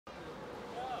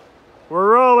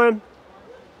We're rolling.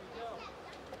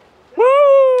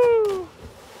 Woo!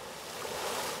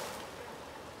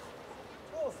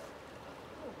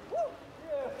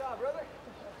 Good job, brother.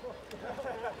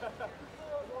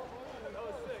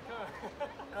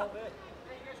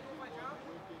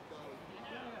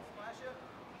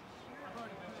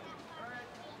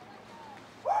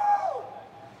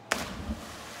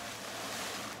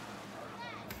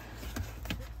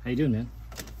 How you doing, man?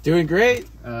 Doing great.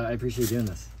 I appreciate you doing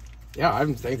this. Yeah,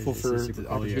 I'm thankful It's for super the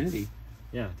cool, opportunity.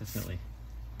 Yeah, definitely.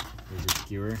 There's your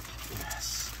skewer.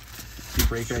 Yes. You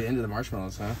break right into the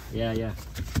marshmallows, huh? Yeah, yeah.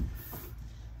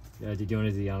 Did you want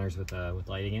to do the honors with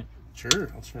lighting it?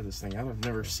 Sure, I'll try this thing out. I've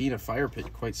never seen a fire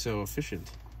pit quite so efficient.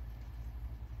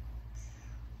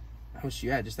 How much do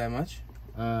you add? Just that much?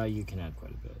 You can add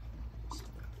quite a bit.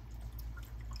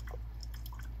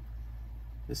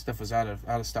 This stuff was out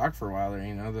of stock for a while there,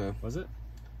 you know. Was it?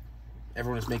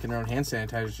 Everyone was making their own hand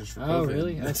sanitizers just for COVID. Oh,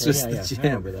 really? That's Okay, just yeah. the I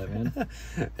jam. remember that,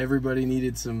 man. Everybody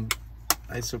needed some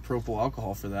isopropyl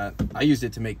alcohol for that. I used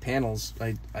it to make panels.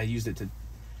 I used it to...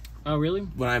 Oh, really?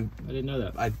 When I didn't know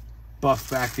that. I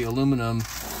buffed back the aluminum.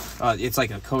 It's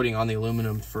like a coating on the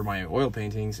aluminum for my oil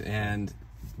paintings, and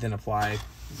then apply.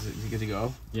 Is it good to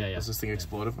go? Yeah, yeah. Is this thing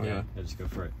exploded? Yeah, just go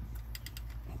for it.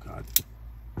 Oh, God.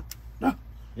 No.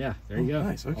 Yeah, there you go.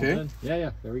 Nice, All okay. done.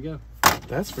 Yeah, there we go.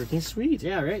 That's freaking sweet.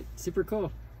 Yeah, right? Super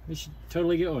cool. We should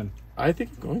totally get one. I think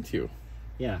I'm going to.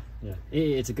 Yeah.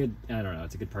 It's a good, I don't know,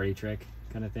 it's a good party trick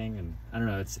kind of thing. And I don't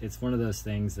know, it's one of those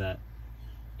things that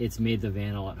it's made the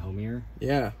van a lot homier.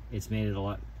 Yeah. It's made it a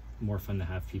lot more fun to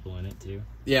have people in it too.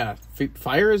 Yeah.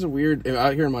 Fire is a weird...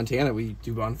 Out here in Montana, we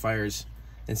do bonfires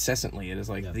incessantly. It is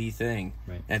like the thing.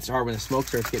 Right. And it's hard when the smoke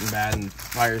starts getting bad and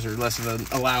fires are less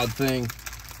of a loud thing.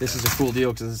 This is a cool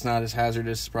deal because it's not as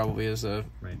hazardous probably as a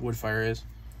wood fire is.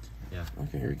 Yeah.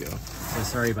 Okay, here we go. So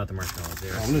sorry about the marshmallows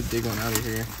there. I'm going to dig one out of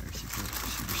here.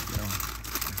 Super still.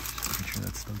 Make sure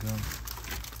that's still going.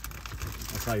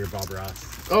 I saw your Bob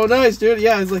Ross. Oh, nice, dude.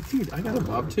 Yeah, I was like, dude, I got a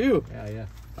Bob too. Yeah.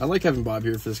 I like having Bob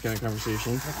here for this kind of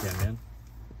conversation. Heck yeah,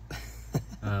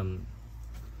 man.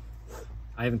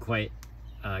 I haven't quite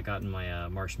gotten my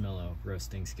marshmallow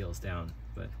roasting skills down,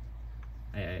 but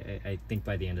I think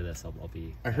by the end of this I'll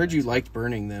be... I heard you liked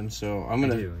burning them, so I'm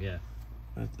going to... I do, yeah.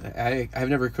 I've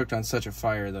never cooked on such a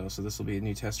fire, though, so this will be a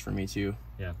new test for me, too.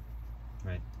 Yeah,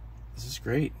 right. This is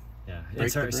great. Yeah.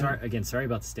 And sorry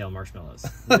about the stale marshmallows.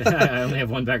 I only have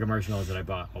one bag of marshmallows that I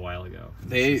bought a while ago.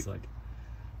 It's like,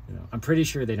 you know, I'm pretty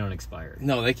sure they don't expire.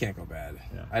 No, they can't go bad.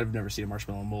 Yeah. I've never seen a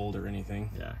marshmallow mold or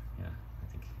anything. Yeah. I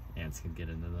think ants can get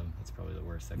into them. That's probably the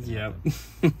worst that can Yep.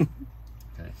 happen.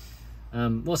 Okay.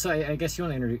 Well, so I guess you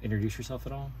want to introduce yourself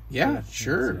at all? Yeah,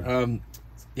 sure.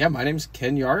 Yeah, my name's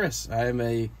Ken Yarus. I am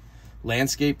a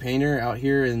landscape painter out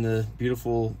here in the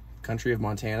beautiful country of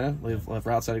Montana. Live right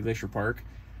outside of Glacier Park,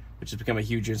 which has become a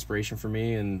huge inspiration for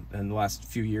me in the last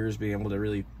few years, being able to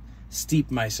really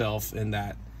steep myself in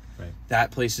that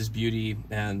place's beauty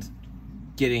and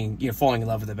getting, falling in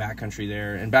love with the backcountry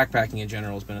there. And backpacking in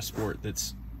general has been a sport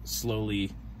that's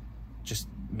slowly just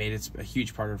made it a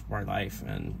huge part of my life,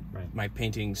 and my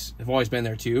paintings have always been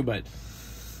there too. But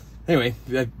anyway,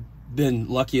 I've been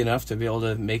lucky enough to be able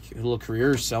to make a little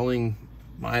career selling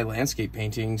my landscape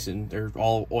paintings, and they're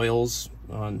all oils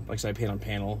on, like I said, I paint on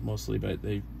panel mostly, but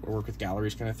they work with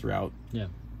galleries kind of throughout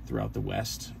the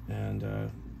West,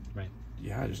 and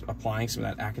just applying some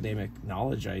of that academic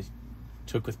knowledge I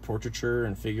took with portraiture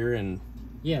and figure. And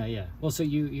well, so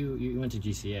you went to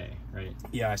GCA, right?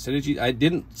 Yeah, I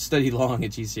didn't study long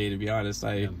at GCA, to be honest.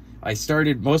 I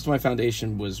started, most of my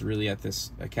foundation was really at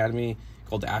this academy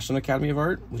called the Ashland Academy of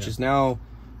Art, which is now,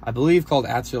 I believe, called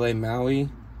Atelier Maui.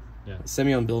 Yeah.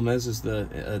 Semyon Bilmez is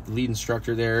the lead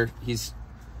instructor there. He's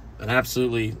an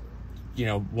absolutely,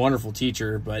 wonderful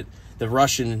teacher, but the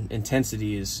Russian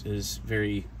intensity is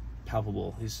very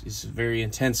palpable. He's a very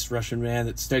intense Russian man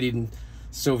that studied in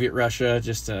Soviet Russia.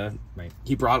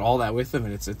 He brought all that with him,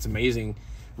 and it's amazing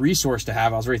resource to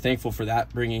have. I was very thankful for that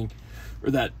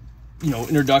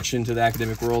introduction to the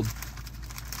academic world.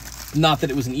 Not that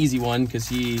it was an easy one, because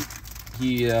he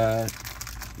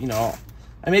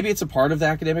and maybe it's a part of the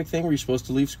academic thing where you're supposed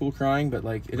to leave school crying, but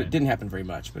it didn't happen very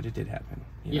much, but it did happen.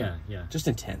 Yeah. Just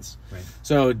intense. Right.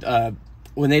 So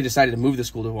when they decided to move the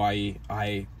school to Hawaii,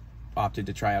 I opted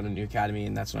to try out a new academy,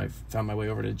 and that's when I found my way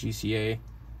over to GCA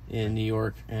in New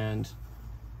York, and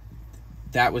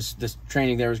this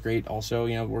training there was great. Also,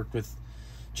 worked with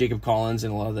Jacob Collins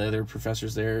and a lot of the other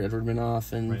professors there, Edward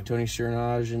Minoff and Tony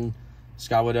Surinage and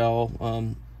Scott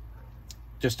Waddell.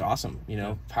 Just awesome,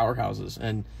 powerhouses.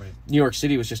 And New York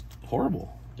City was just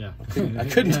horrible. Yeah. I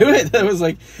couldn't do it. That was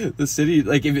like the city.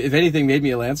 Like if anything made me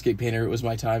a landscape painter, it was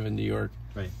my time in New York.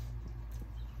 Right.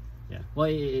 Yeah. Well,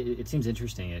 it seems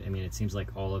interesting. I mean, it seems like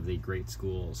all of the great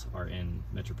schools are in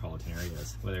metropolitan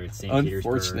areas, whether it's St.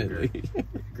 Petersburg or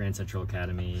Grand Central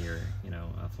Academy or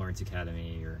Florence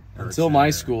Academy or until my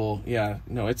school. Yeah.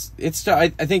 No, it's. I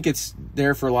think it's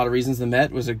there for a lot of reasons. The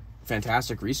Met was a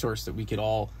fantastic resource that we could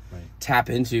all tap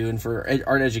into, and for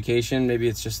art education, maybe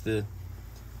it's just the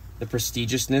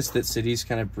prestigiousness that cities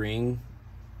kind of bring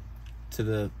to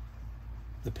the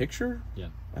picture. Yeah.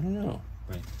 I don't know.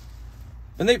 Right.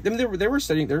 And they were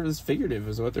studying. There was figurative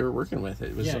is what they were working with.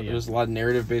 It was it was a lot of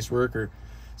narrative based work, or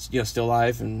still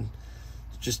life, and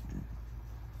just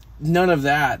none of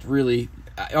that really.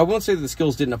 I won't say that the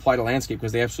skills didn't apply to landscape,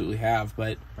 because they absolutely have.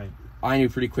 But I knew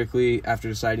pretty quickly after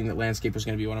deciding that landscape was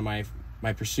going to be one of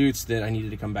my pursuits that I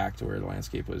needed to come back to where the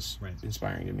landscape was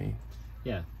inspiring to me.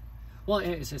 Yeah. Well,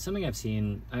 it's something I've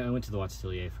seen. I went to the Watts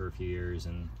Atelier for a few years,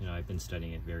 and I've been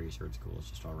studying at various art schools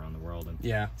just all around the world.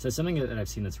 And so something that I've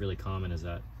seen that's really common is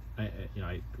that I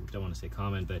don't want to say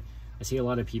common, but I see a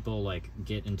lot of people like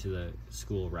get into the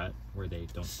school rut where they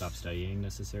don't stop studying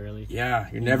necessarily. Yeah,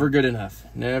 you're never good enough.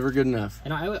 Never good enough.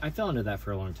 And I fell into that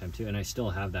for a long time too, and I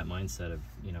still have that mindset of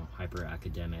hyper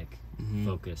academic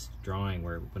focused drawing,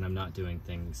 where when I'm not doing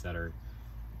things that are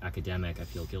academic, I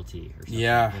feel guilty or something.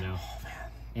 Yeah. Oh, man.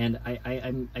 And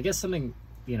I guess something,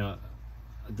 the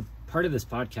part of this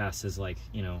podcast is like,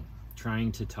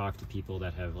 trying to talk to people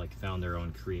that have like found their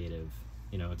own creative,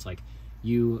 it's like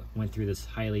you went through this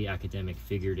highly academic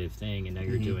figurative thing, and now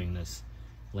you're doing this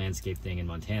landscape thing in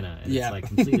Montana, and it's like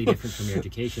completely different from your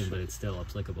education, but it's still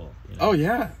applicable. Oh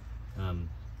yeah.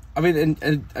 I mean,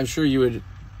 and I'm sure you would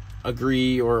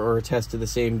agree or attest to the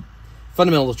same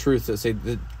fundamental truth that say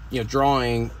that,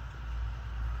 drawing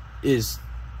is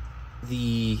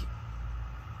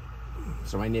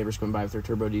so my neighbor's coming by with their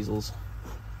turbo diesels.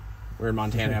 We're in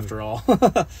Montana after all.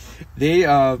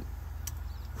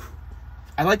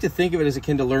 I like to think of it as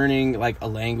akin to learning like a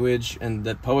language, and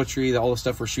that poetry, all the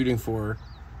stuff we're shooting for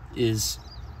is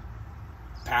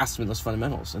past some of those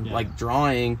fundamentals, and like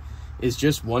drawing is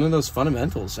just one of those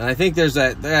fundamentals. And I think there's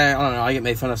that, I don't know, I get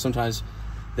made fun of sometimes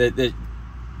that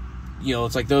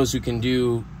it's like those who can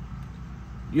do,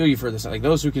 you've heard this, like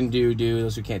those who can do,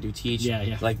 those who can't do, teach.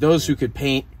 Like those who could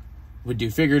paint would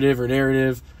do figurative or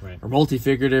narrative or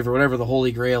multi-figurative or whatever the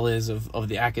holy grail is of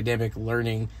the academic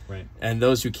learning. And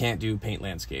those who can't do, paint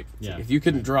landscape. Like if you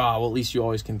couldn't draw, well, at least you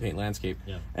always can paint landscape.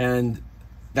 And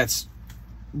that's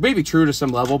maybe true to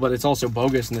some level, but it's also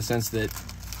bogus in the sense that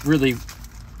really,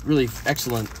 really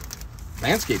excellent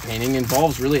landscape painting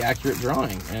involves really accurate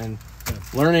drawing. And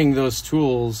learning those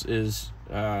tools is,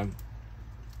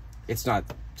 it's not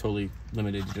totally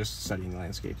limited to just studying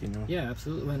landscape, Yeah,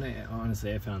 absolutely. And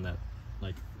honestly, I found that,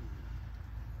 like,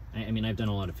 I mean, I've done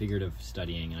a lot of figurative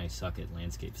studying, and I suck at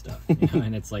landscape stuff.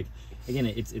 And it's like, again,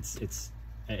 it's.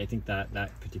 I think that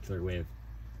particular way of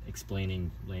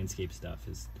explaining landscape stuff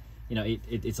is,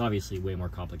 it's obviously way more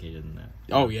complicated than that.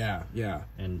 Oh yeah, yeah.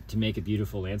 And to make a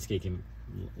beautiful landscape,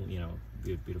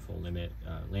 beautiful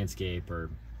landscape or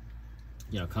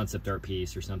concept art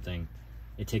piece or something,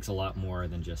 it takes a lot more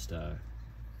than just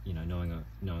knowing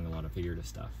a lot of figurative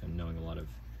stuff and knowing a lot of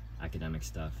academic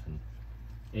stuff, and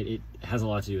it has a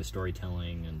lot to do with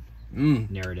storytelling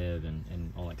and narrative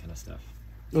and all that kind of stuff.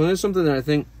 Well, there's something that I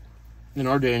think in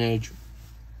our day and age,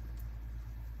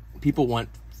 people want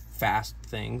fast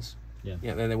things.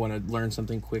 They want to learn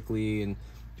something quickly, and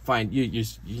find you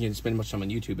can spend much time on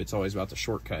YouTube. It's always about the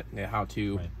shortcut, how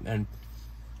to, and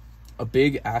a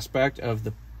big aspect of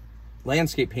the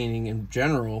landscape painting in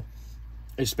general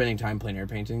is spending time plein air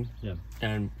painting.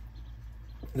 And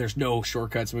there's no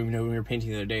shortcuts. I mean, when we were painting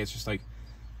the other day, it's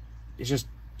just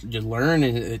you learn,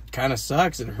 and it kind of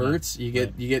sucks. It hurts. You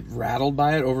get rattled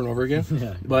by it over and over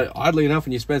again. But oddly enough,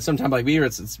 when you spend some time like me,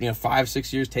 it's 5,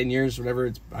 6 years, 10 years,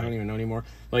 whatever. I don't even know anymore.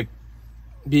 Like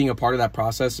being a part of that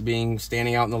process,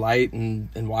 standing out in the light and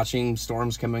watching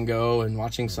storms come and go, and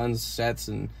watching sunsets,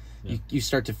 and you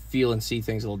start to feel and see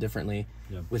things a little differently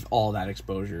with all that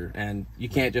exposure. And you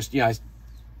can't just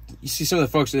you see some of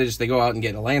the folks that they go out and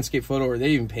get a landscape photo, or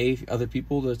they even pay other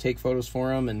people to take photos for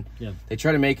them, and they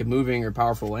try to make a moving or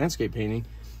powerful landscape painting,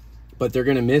 but they're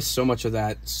going to miss so much of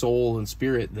that soul and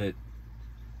spirit that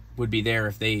would be there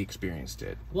if they experienced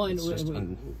it. Well,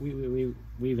 and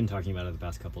we've been talking about it the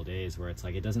past couple of days, where it's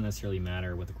like it doesn't necessarily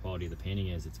matter what the quality of the painting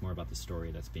is; it's more about the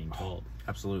story that's being told.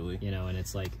 Absolutely. And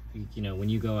it's like when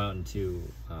you go out and do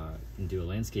a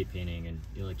landscape painting, and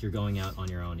you're going out on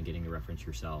your own and getting the reference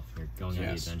yourself. You're going on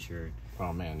the adventure.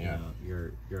 Oh man, yeah.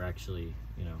 You're actually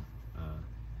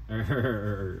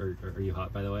Are you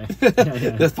hot, by the way?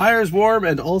 The fire is warm,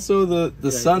 and also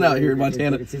the sun out here in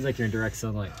Montana. It seems like you're in direct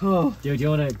sunlight. Oh. Do you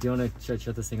want to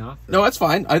shut this thing off? Or? No, that's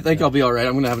fine. I think I'll be all right.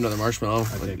 I'm gonna have another marshmallow.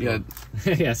 Okay, like,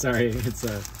 cool. Yeah, sorry.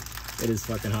 It is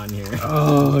fucking hot in here.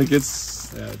 Oh, it gets.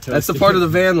 That's the part of the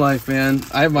van life, man.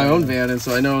 I have my own van, and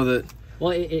so I know that.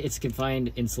 Well, it's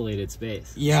confined, insulated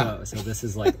space. Yeah. So this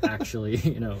is like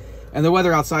actually, And the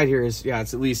weather outside here is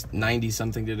it's at least 90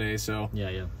 something today. So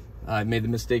yeah. I made the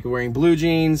mistake of wearing blue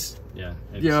jeans. Yeah,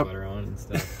 I have a sweater on and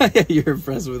stuff. You're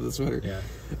impressed with the sweater. Yeah.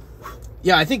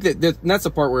 Yeah, I think that's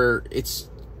the part where it's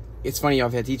funny.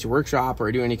 I've had to teach a workshop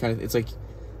or do any kind of. It's like,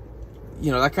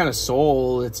 that kind of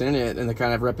soul that's in it, and the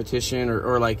kind of repetition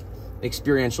or like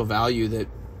experiential value that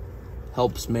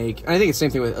helps make. And I think it's the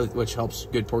same thing with which helps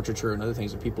good portraiture and other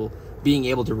things, of people being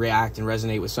able to react and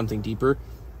resonate with something deeper.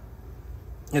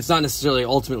 It's not necessarily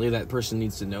ultimately that person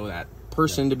needs to know that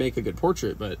person to make a good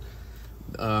portrait, but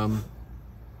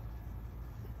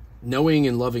knowing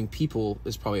and loving people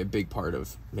is probably a big part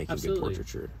of making good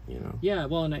portraiture. Yeah,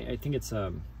 well, and I think it's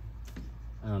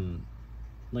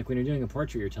like when you're doing a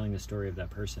portrait, you're telling the story of that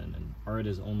person, and art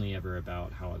is only ever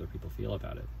about how other people feel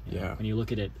about it. Yeah. When you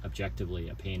look at it objectively,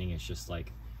 a painting is just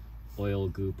like oil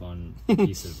goop on a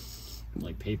piece of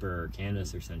like paper or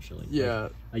canvas, essentially. Yeah.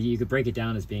 Like, you could break it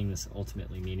down as being this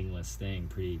ultimately meaningless thing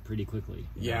pretty quickly.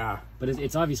 Yeah. But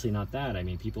it's obviously not that. I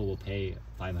mean, people will pay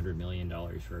 $500 million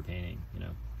for a painting.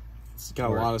 It's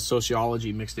got a lot of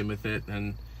sociology mixed in with it,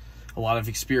 and a lot of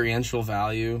experiential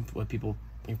value, what people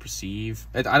perceive.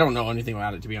 I don't know anything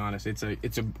about it, to be honest. It's a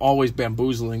always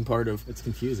bamboozling part of. It's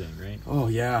confusing, right? Oh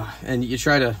yeah, and you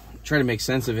try to make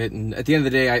sense of it, and at the end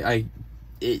of the day,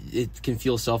 it can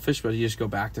feel selfish, but you just go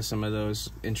back to some of those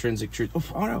intrinsic truths.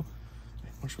 Oh no,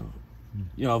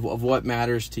 of what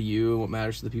matters to you, what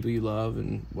matters to the people you love,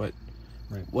 and what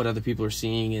other people are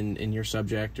seeing in your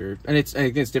subject, and I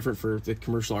think it's different for the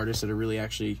commercial artists that are really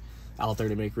actually out there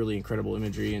to make really incredible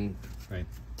imagery and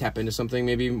tap into something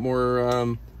maybe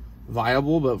more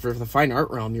viable. But for the fine art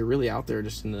realm, you're really out there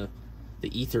just in the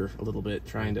ether a little bit,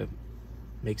 trying to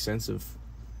make sense of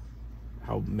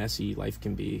how messy life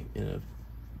can be in a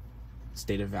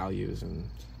state of values. And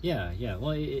yeah.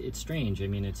 Well, it's strange. I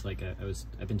mean, it's like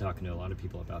I've been talking to a lot of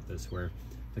people about this, where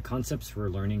the concepts for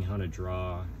learning how to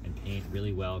draw and paint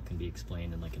really well can be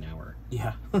explained in like an hour.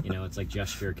 Yeah. It's like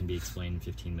gesture can be explained in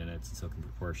 15 minutes, and so can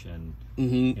proportion.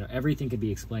 Mm-hmm. Everything can be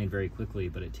explained very quickly,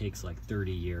 but it takes like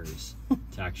 30 years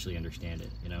to actually understand it,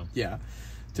 Yeah.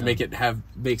 To make it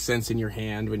make sense in your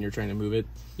hand when you're trying to move it.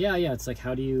 Yeah. It's like,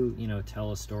 how do you,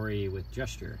 tell a story with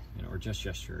gesture, or just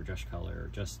gesture, or just color, or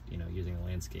just, using a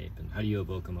landscape, and how do you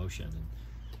evoke emotion? And,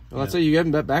 well, that's why you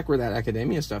get back where that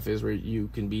academia stuff is, where you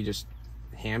can be just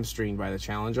hamstringed by the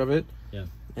challenge of it. Yeah.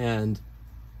 And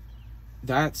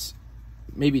that's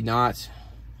maybe not.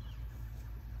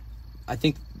 I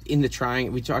think in the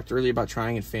trying, we talked earlier about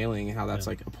trying and failing, and how that's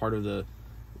like a part of the.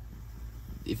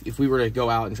 If we were to go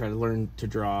out and try to learn to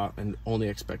draw and only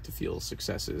expect to feel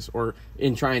successes, or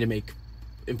in trying to make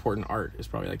important art, is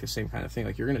probably like the same kind of thing.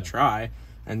 Like, you're going to try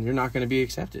and you're not going to be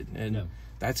accepted, and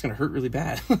that's going to hurt really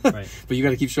bad. Right. But you got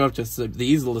to keep showing up to the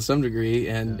easel to some degree,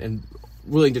 and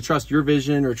willing to trust your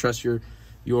vision, or trust your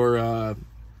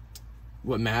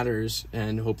what matters,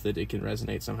 and hope that it can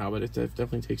resonate somehow. But it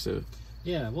definitely takes a.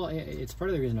 Yeah, well, it's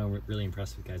part of the reason I'm really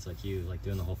impressed with guys like you, like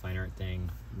doing the whole fine art thing,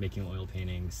 making oil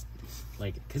paintings,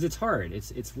 like, because it's hard.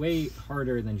 It's way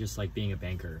harder than just like being a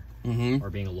banker or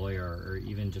being a lawyer, or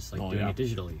even just like doing it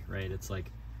digitally, right? It's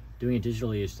like doing it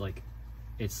digitally is like,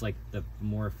 it's like the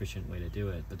more efficient way to do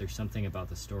it. But there's something about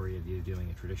the story of you doing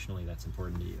it traditionally that's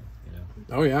important to you,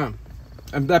 Oh yeah,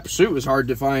 and that pursuit was hard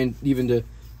to find, even to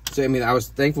say. I mean, I was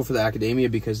thankful for the academia,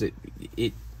 because it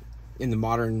in the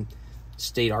modern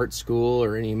state art school,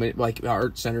 or any like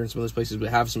art center and some of those places would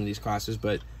have some of these classes,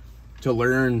 but to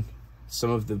learn some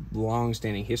of the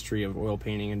long-standing history of oil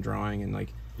painting and drawing, and like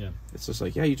it's just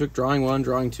like, you took drawing 1,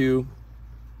 drawing 2,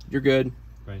 you're good,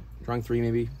 right? Drawing 3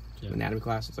 maybe, anatomy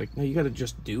class, it's like, no, you got to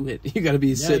just do it. You got to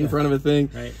be sit in front of a thing,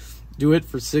 right? Do it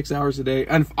for 6 hours a day,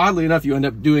 and oddly enough, you end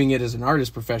up doing it as an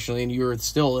artist professionally, and you're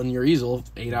still in your easel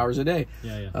 8 hours a day.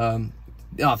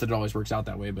 Not that it always works out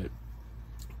that way, but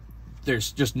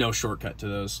there's just no shortcut to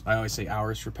those. I always say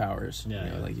hours for powers.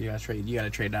 Like, you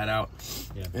gotta trade that out.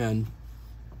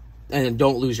 And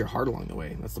don't lose your heart along the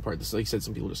way. That's the part that's, like you said,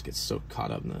 some people just get so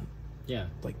caught up in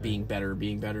the being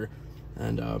better.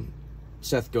 And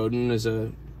Seth Godin is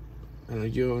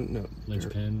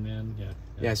linchpin man.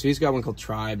 So he's got one called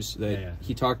Tribes that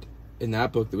he talked in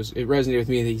that book, it resonated with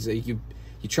me. That he's like, you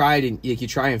try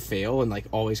and fail, and like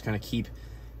always kind of keep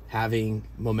having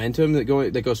momentum that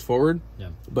goes forward. Yeah.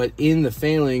 But in the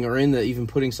failing or in the even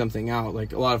putting something out,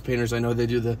 like a lot of painters I know, they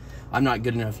do the I'm not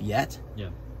good enough yet. Yeah.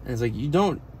 And it's like you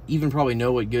don't even probably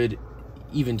know what good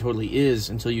even totally is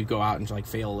until you go out and like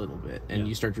fail a little bit and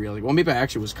you start to realize, well, maybe I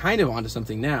actually was kind of onto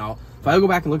something now. If I go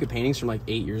back and look at paintings from like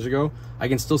 8 years ago, I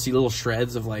can still see little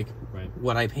shreds of like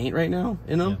what I paint right now,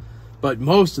 you know? But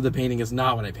most of the painting is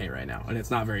not what I paint right now, and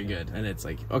it's not very good. And it's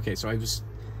like, okay, so I just,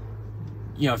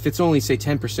 you know, if it's only say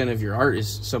 10% of your art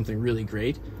is something really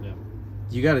great,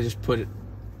 you got to just put it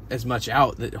as much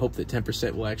out that hope that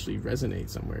 10% will actually resonate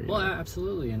somewhere. Well,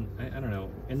 absolutely. And I don't know,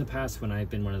 in the past when I've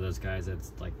been one of those guys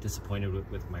that's like disappointed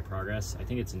with my progress, I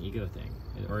think it's an ego thing,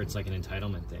 or it's like an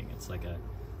entitlement thing. It's like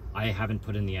I haven't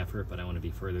put in the effort, but I want to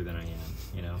be further than I am,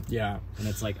 you know? Yeah. And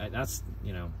it's like, that's,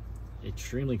 you know,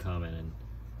 extremely common. And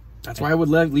that's why I would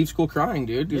leave school crying,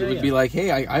 dude. It would be like,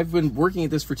 hey, I've been working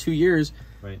at this for 2 years.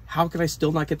 Right. How could I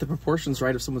still not get the proportions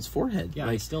right of someone's forehead? Yeah,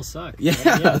 like, I still suck. Yeah.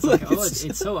 Right? Yeah, it's like, oh,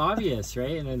 it's so obvious,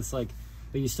 right? And it's like,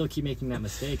 but you still keep making that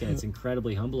mistake, and it's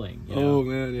incredibly humbling. You know? Oh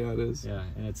man, yeah, it is. Yeah,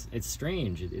 and it's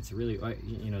strange. It's really,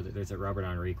 you know, there's a Robert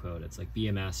Henri quote. It's like, be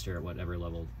a master at whatever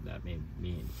level that may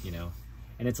mean, you know.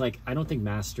 And it's like, I don't think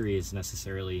mastery is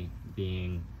necessarily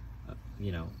being,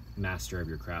 you know, master of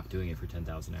your craft, doing it for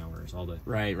 10,000 hours, all the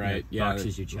right, you know,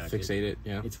 boxes you check. Fixate it.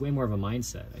 Yeah, it's way more of a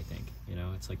mindset, I think. You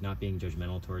know, it's like not being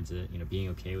judgmental towards it. You know, being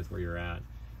okay with where you're at,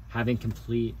 having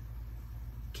complete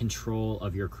control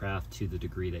of your craft to the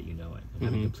degree that you know it, and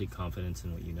having complete confidence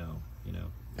in what you know. You know,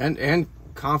 and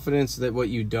confidence that what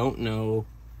you don't know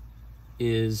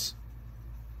is.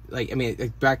 Like, I mean,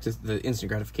 like back to the instant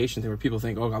gratification thing where people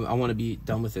think, oh, I want to be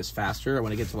done with this faster. I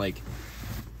want to get to like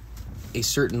a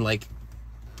certain like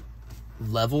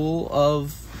level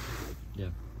of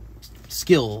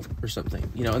skill or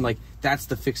something, you know, and like that's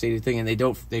the fixated thing, and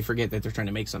they forget that they're trying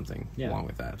to make something along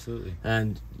with that. Absolutely.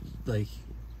 And like,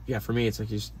 yeah, for me, it's like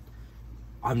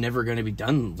I'm never going to be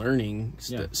done learning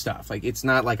stuff. Like, it's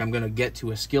not like I'm going to get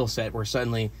to a skill set where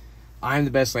suddenly I'm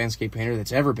the best landscape painter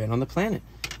that's ever been on the planet,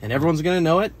 and everyone's going to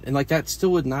know it. And like, that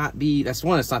still would not be, that's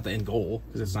one, it's not the end goal,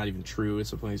 because it's not even true.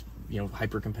 It's one of these, you know,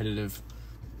 hyper competitive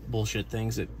bullshit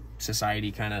things that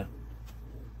society kind of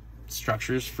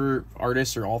structures for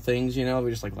artists or all things, you know. We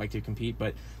just like to compete,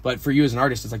 but for you as an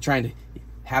artist, it's like trying to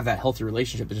have that healthy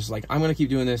relationship. It's just like, I'm going to keep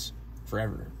doing this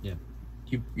forever. Yeah.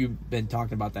 You've been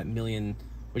talking about that million,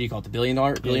 what do you call it, the billion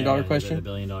dollar question? The $1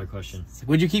 billion question.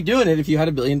 Would you keep doing it if you had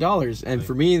 $1 billion? And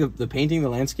for me, the painting, the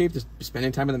landscape, just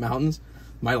spending time in the mountains,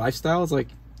 my lifestyle is like,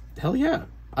 hell yeah.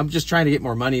 I'm just trying to get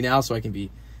more money now so I can be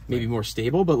maybe more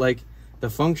stable, but like the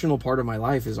functional part of my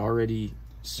life is already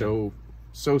so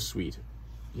sweet,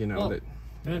 you know. Well,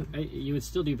 man, you would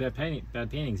still do bad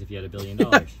paintings if you had $1 billion.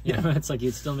 You know, it's like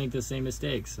you'd still make the same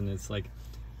mistakes, and it's like,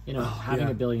 you know, having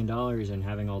 $1 billion and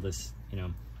having all this, you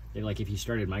know, like if you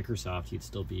started Microsoft, you'd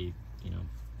still be, you know,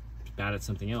 bad at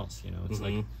something else. You know, it's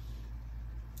like,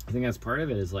 I think that's part of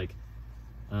it. Is like,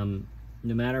 no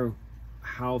matter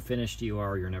how finished you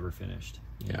are, you're never finished.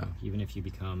 You know, even if you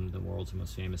become the world's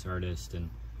most famous artist, and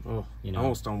you know, I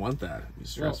almost don't want that. It'd be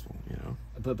stressful, you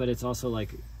know. But it's also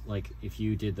like if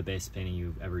you did the best painting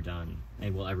you've ever done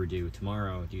and will ever do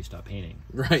tomorrow, do you stop painting?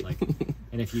 Right. Like,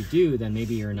 and if you do, then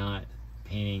maybe you're not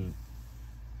painting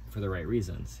for the right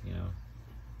reasons. You know.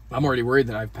 I'm already worried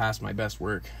that I've passed my best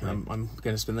work. Right. I'm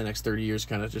going to spend the next 30 years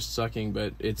kind of just sucking.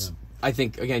 But it's, I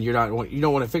think, again, you don't want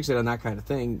to fixate on that kind of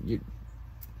thing. You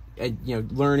know,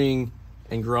 learning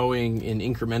and growing in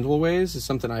incremental ways is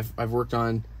something I've worked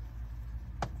on,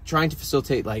 trying to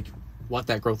facilitate like what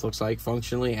that growth looks like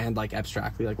functionally and like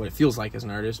abstractly, like what it feels like as an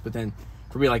artist. But then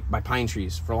for me, like my pine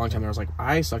trees, for a long time I was like,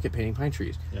 I suck at painting pine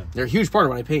trees. They're a huge part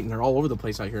of what I paint, and they're all over the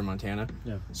place out here in Montana.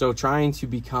 So trying to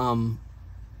become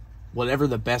whatever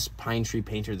the best pine tree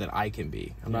painter that I can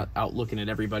be. I'm not out looking at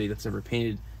everybody that's ever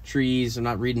painted trees. I'm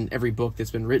not reading every book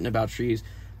that's been written about trees.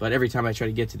 But every time I try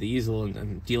to get to the easel and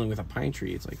I'm dealing with a pine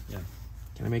tree, it's like,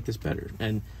 can I make this better?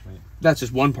 And that's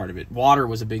just one part of it. Water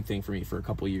was a big thing for me for a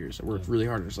couple of years. I worked really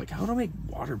hard. I was like, how do I make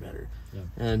water better?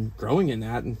 And growing in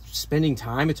that and spending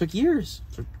time, it took years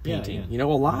for painting, you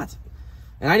know, a lot.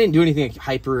 And I didn't do anything like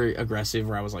hyper aggressive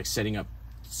where I was like setting up,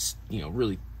 you know,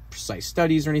 really precise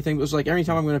studies or anything. It was like every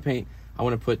time I'm going to paint, I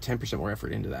want to put 10% more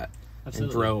effort into that.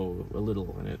 Absolutely. And grow a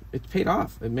little, and it paid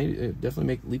off. It definitely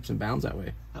made leaps and bounds that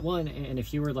way. Well, and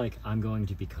if you were like, I'm going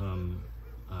to become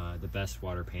the best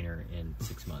water painter in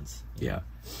 6 months,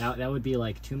 that would be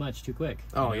like too much, too quick.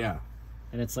 Oh yeah.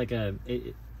 And it's like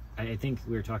I think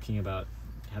we were talking about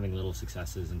having little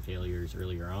successes and failures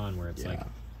earlier on, where it's like,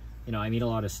 you know, I meet a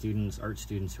lot of students, art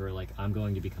students, who are like, I'm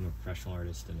going to become a professional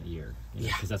artist in a year, you know,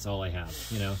 because that's all I have,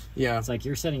 you know. Yeah. It's like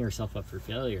you're setting yourself up for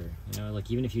failure, you know. Like,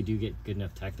 even if you do get good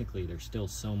enough technically, there's still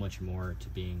so much more to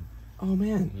being. Oh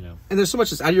man. You know. And there's so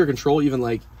much that's out of your control. Even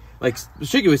like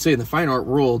Sketchy would say, in the fine art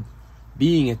world,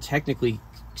 being a technically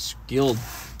skilled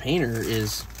painter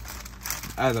is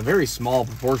a very small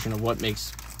proportion of what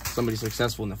makes somebody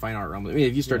successful in the fine art realm. I mean,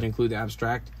 if you start to include the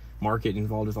abstract market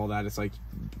involved with all that, it's like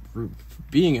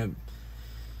being a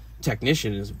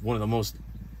technician is one of the most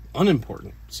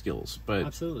unimportant skills. But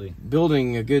absolutely,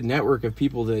 building a good network of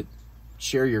people that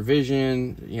share your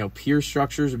vision, you know, peer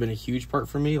structures have been a huge part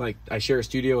for me. Like, I share a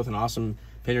studio with an awesome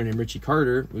painter named Richie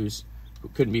Carter, who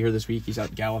couldn't be here this week. He's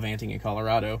out gallivanting in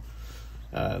Colorado.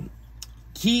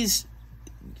 He's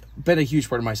been a huge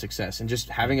part of my success, and just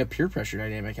having a peer pressure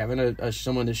dynamic, having a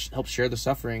someone to help share the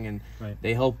suffering, and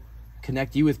they help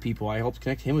connect you with people, I help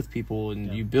connect him with people,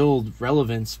 and you build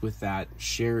relevance with that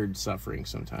shared suffering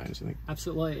sometimes. I think.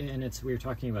 Absolutely. And we were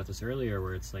talking about this earlier,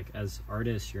 where it's like, as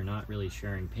artists, you're not really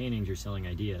sharing paintings, you're selling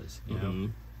ideas, you know.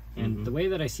 And the way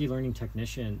that I see being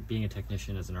a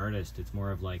technician as an artist, it's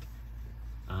more of like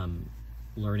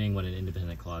learning what an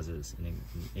independent clause is in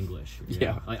English. You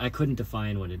know? I couldn't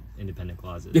define what an independent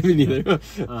clause is. Me neither.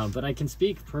 But I can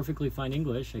speak perfectly fine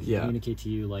English. I can communicate to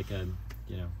you like a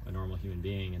normal human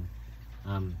being, and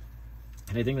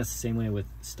I think that's the same way with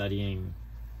studying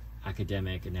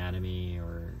academic anatomy,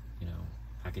 or, you know,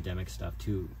 academic stuff,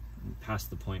 to past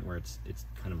the point where it's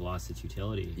kind of lost its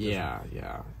utility. You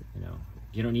know,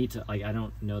 you don't need to, like, I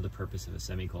don't know the purpose of a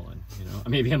semicolon, you know.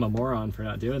 Maybe I'm a moron for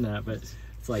not doing that, but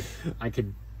it's like, I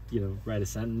could, you know, write a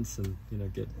sentence and, you know,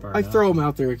 get far enough. I throw them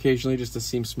out there occasionally just to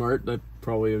seem smart. That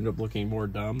probably end up looking more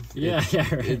dumb.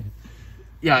 Right.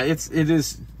 It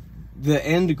is, the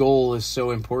end goal is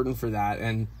so important for that,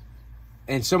 and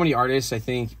so many artists, I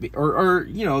think, or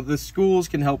you know, the schools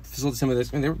can help facilitate some of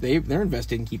this, and they're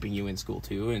invested in keeping you in school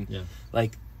too, and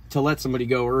like, to let somebody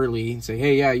go early and say,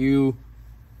 hey,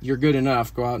 you're good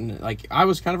enough, go out and, like, I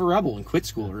was kind of a rebel and quit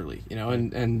school early, you know,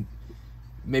 and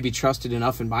maybe trusted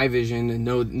enough in my vision, and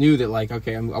knew that, like,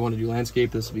 okay, I want to do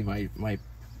landscape, this will be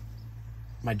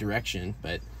my direction,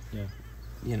 but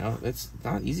you know, it's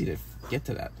not easy to get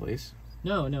to that place.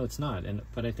 No, it's not.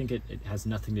 But I think it has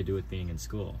nothing to do with being in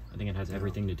school. I think it has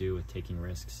everything to do with taking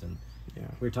risks. And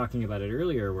we were talking about it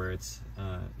earlier, where it's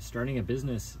starting a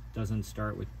business doesn't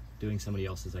start with doing somebody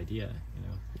else's idea, you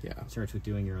know. It starts with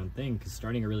doing your own thing, because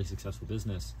starting a really successful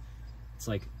business, it's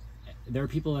like, there are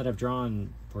people that have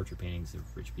drawn portrait paintings of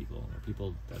rich people. There are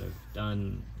people that have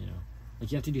done, you know,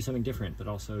 like, you have to do something different, but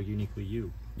also uniquely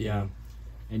you. You know?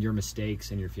 And your mistakes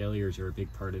and your failures are a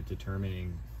big part of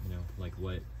determining, you know, like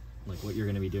what you're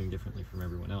going to be doing differently from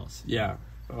everyone else.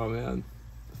 Oh man,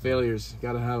 failures,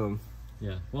 gotta have them.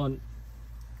 Well,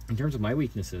 in terms of my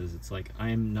weaknesses, it's like,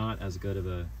 I'm not as good of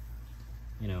a,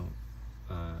 you know,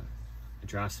 a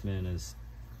draftsman as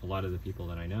a lot of the people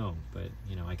that I know, but,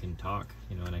 you know, I can talk,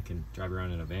 you know, and I can drive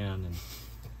around in a van, and,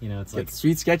 you know, it's like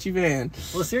sweet sketchy van.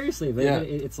 Well, seriously, but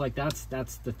it's like, that's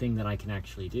the thing that I can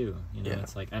actually do, you know.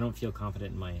 It's like, I don't feel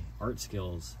confident in my art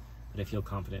skills, but I feel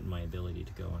confident in my ability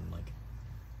to go and, like,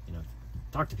 you know,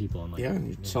 talk to people, and, like, and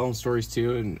you're telling stories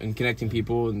too, and connecting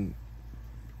people, and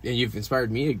you've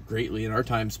inspired me greatly in our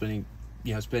time spending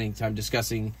time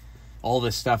discussing all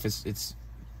this stuff. It's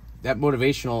that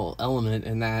motivational element,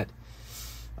 and that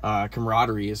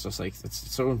camaraderie is just like,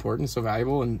 it's so important, so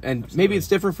valuable, and maybe it's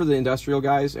different for the industrial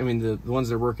guys. I mean, the ones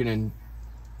that are working in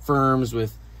firms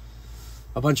with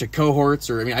a bunch of cohorts,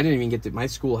 or, I mean, I didn't even get to, my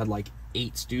school had like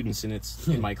 8 students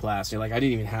in my class. You know, like, I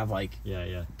didn't even have like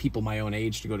people my own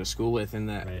age to go to school with in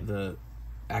the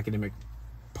academic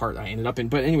part I ended up in.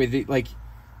 But anyway,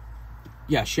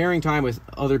 sharing time with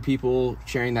other people,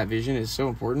 sharing that vision is so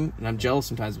important. And I'm jealous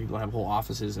sometimes people have whole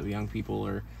offices of young people,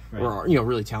 or you know,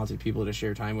 really talented people to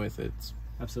share time with. It's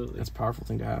that's a powerful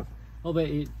thing to have. Well, but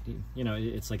you know,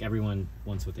 it's like, everyone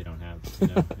wants what they don't have, you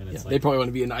know? And it's like, they probably want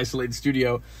to be in an isolated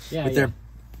studio with their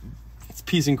it's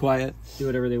peace and quiet, do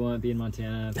whatever they want, be in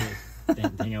Montana,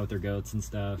 hang out with their goats and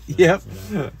stuff, and, you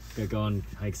know, go on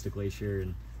hikes to Glacier,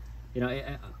 and, you know,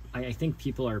 I think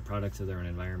people are products of their own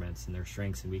environments, and their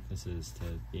strengths and weaknesses to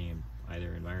being in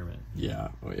either environment.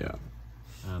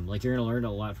 Like, you're going to learn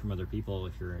a lot from other people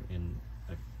if you're in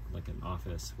like an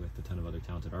office with a ton of other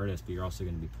talented artists, but you're also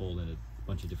going to be pulled in a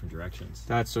bunch of different directions.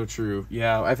 That's so true.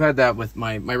 I've had that with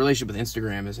my relationship with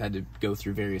Instagram. Has had to go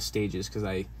through various stages, because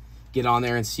I get on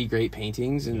there and see great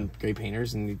paintings and great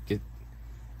painters, and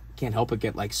can't help but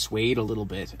get, like, swayed a little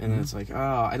bit, and then it's like,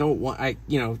 I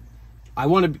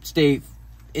want to stay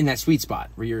in that sweet spot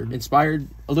where you're inspired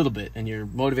a little bit, and you're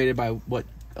motivated by what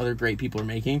other great people are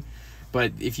making.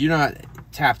 But if you're not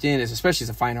tapped in, especially as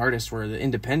a fine artist, where the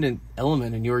independent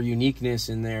element and your uniqueness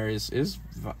in there is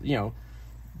you know,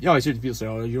 you always hear people say,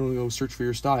 "Oh, you don't go search for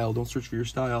your style. Don't search for your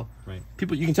style." Right.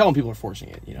 People, you can tell when people are forcing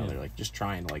it. You know, Yeah. they're like just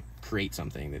trying to like create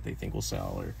something that they think will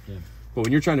sell. Or, Yeah. but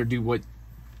when you're trying to do what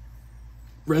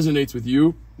resonates with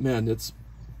you, man, there's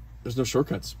no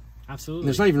shortcuts. Absolutely. And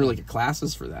there's not even really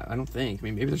classes for that. I don't think. I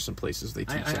mean, maybe there's some places they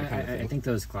teach that kind of thing. I think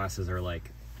those classes are like,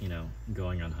 you know,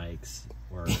 going on hikes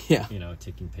or Yeah. you know,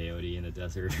 taking peyote in the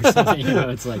desert or something. You know,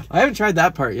 it's like I haven't tried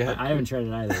that part yet. I haven't tried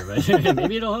it either, but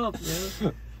maybe it'll help.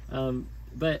 You know?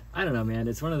 But I don't know, man.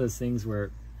 It's one of those things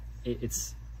where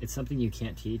it's something you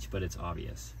can't teach, but it's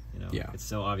obvious. You know, Yeah. it's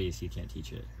so obvious you can't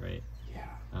teach it, right?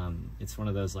 Yeah. It's one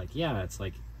of those like, yeah, it's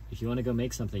like if you want to go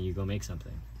make something, you go make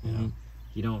something. You know,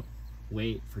 you don't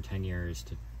wait for 10 years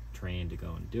to train to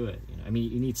go and do it. You know, I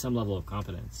mean, you need some level of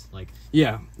competence. Like,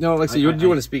 Yeah. No, like I said, you I-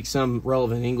 want to speak some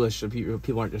relevant English so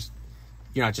people aren't just,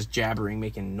 you're not just jabbering,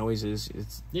 making noises.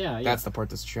 It's yeah. that's the part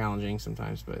that's challenging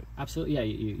sometimes, but Absolutely, yeah.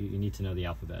 You need to know the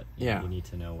alphabet. Yeah. You need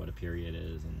to know what a period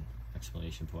is and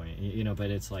exclamation point. You know,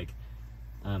 but it's like,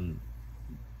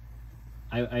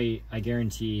 I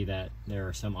guarantee that there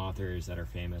are some authors that are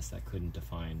famous that couldn't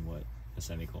define what a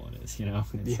semicolon is. You know.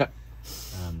 It's, yeah.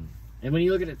 And when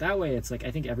you look at it that way, it's like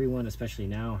I think everyone, especially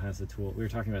now, has the tool. We were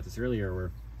talking about this earlier,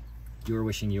 where you were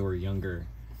wishing you were young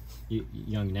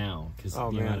now, because the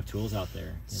amount of tools out there. You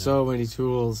know? So many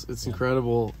tools. It's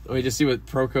incredible. I mean, just see what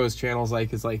Proco's channel's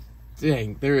like. It's like,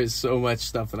 dang, there is so much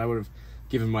stuff that I would have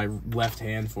given my left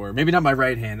hand for. Maybe not my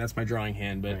right hand. That's my drawing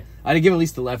hand. But I'd have given at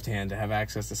least the left hand to have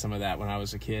access to some of that when I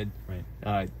was a kid.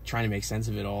 Right. Trying to make sense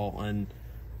of it all. And,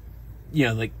 you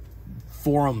know, like,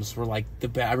 forums were like the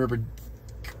best. I remember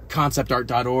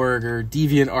conceptart.org or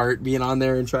DeviantArt being on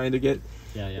there and trying to get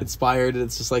inspired. And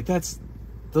it's just like,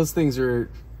 those things are,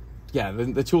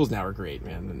 the tools now are great,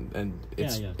 man. And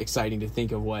it's exciting to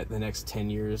think of what the next 10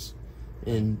 years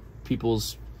in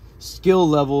people's skill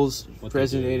levels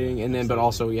resonating, and then, but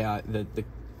also,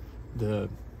 the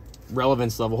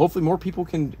relevance level. Hopefully more people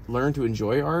can learn to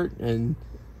enjoy art. And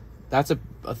that's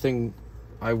a thing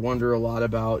I wonder a lot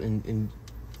about in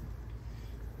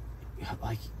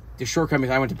like, the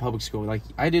shortcomings. I went to public school. Like,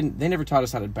 they never taught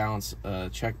us how to balance a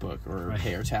checkbook or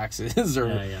pay our taxes or,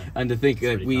 and to think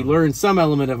that we learned some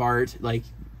element of art, like,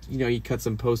 you know, you cut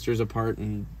some posters apart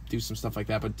and do some stuff like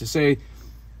that. But to say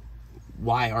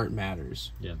why art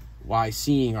matters, why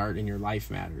seeing art in your life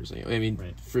matters. I mean,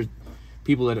 for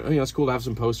people that, you know, it's cool to have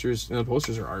some posters. You know, the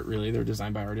posters are art, really. They're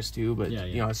designed by artists too. But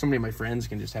you know, so many of my friends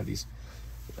can just have these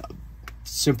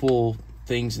simple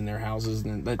things in their houses,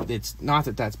 and it's not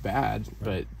that that's bad,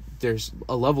 but there's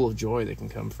a level of joy that can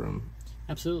come from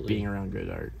being around good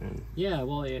art. And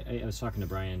well, I was talking to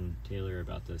Brian Taylor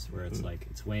about this, where it's like,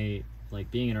 it's way like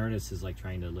being an artist is like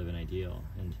trying to live an ideal.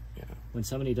 And when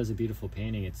somebody does a beautiful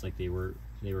painting, it's like they were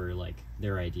like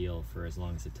their ideal for as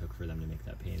long as it took for them to make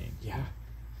that painting.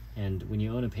 And when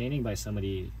you own a painting by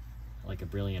somebody like a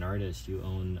brilliant artist, you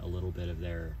own a little bit of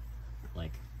their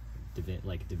like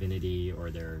divinity,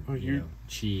 or their you know,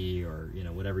 chi, or, you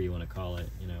know, whatever you want to call it.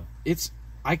 You know, it's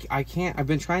I can't. I've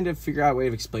been trying to figure out a way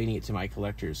of explaining it to my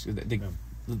collectors.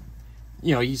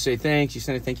 You know, you say thanks, you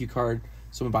send a thank you card,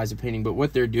 someone buys a painting, but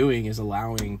what they're doing is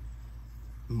allowing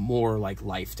more like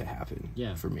life to happen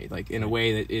for me, like in a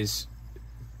way that is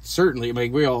certainly,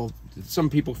 like, some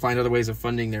people find other ways of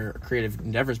funding their creative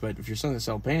endeavors, but if you're selling to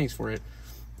sell paintings for it,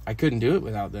 I couldn't do it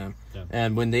without them.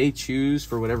 And when they choose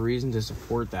for whatever reason to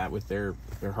support that with their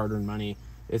hard-earned money,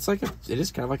 it's like it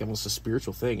is kind of like almost a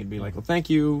spiritual thing. It'd be like, well, thank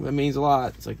you, that means a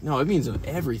lot. It's like, no, it means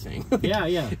everything.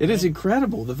 It is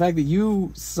incredible, the fact that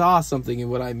you saw something in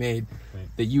what I made,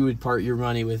 that you would part your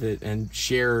money with it and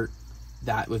share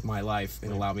that with my life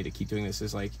and allow me to keep doing this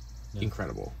is like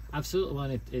incredible. Absolutely. Well,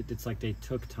 and it's like they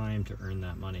took time to earn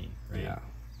that money, right?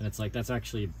 And it's like, that's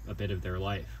actually a bit of their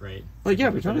life, right? Like,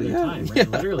 we're talking about time, right?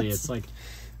 Literally, it's like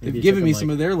they've given me some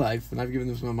of their life, and I've given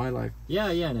them some of my life.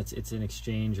 And it's an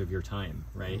exchange of your time,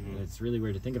 right? And it's really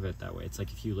weird to think of it that way. It's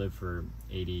like if you live for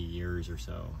 80 years or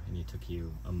so, and it took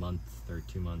you a month or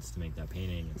 2 months to make that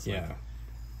painting, it's like,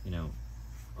 you know,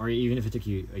 or even if it took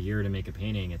you a year to make a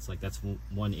painting, it's like that's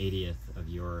 1/80th of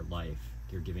your life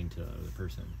you're giving to the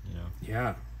person, you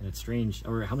know? And it's strange.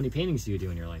 Or how many paintings do you do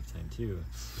in your lifetime, too?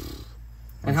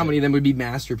 And how many of them would be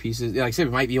masterpieces? Like I said,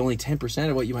 it might be only 10%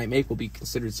 of what you might make will be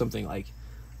considered something like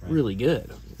really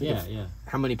good.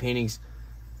 How many paintings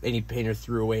any painter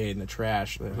threw away in the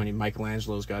trash? How many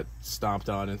Michelangelo's got stomped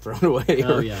on and thrown away?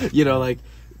 You know, like,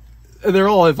 they're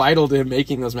all vital to him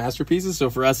making those masterpieces. So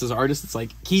for us as artists, it's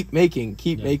like, keep making,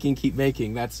 keep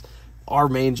making. That's our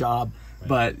main job.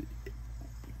 But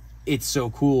it's so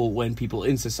cool when people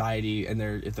in society, and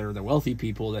if they're the wealthy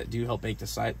people that do help make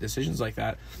decisions like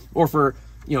that, or for,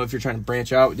 you know, if you're trying to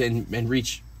branch out and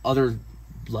reach other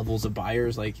levels of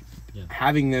buyers, like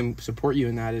having them support you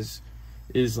in that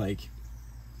is like,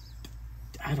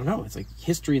 I don't know, it's like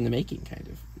history in the making, kind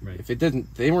of. Right. If it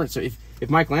didn't, they weren't. So if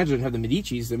Michelangelo didn't have the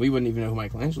Medicis, then we wouldn't even know who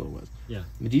Michelangelo was. Yeah.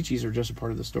 Medicis are just a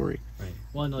part of the story. Right.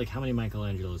 Well, and like, how many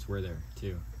Michelangelos were there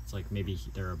too? It's like maybe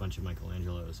there are a bunch of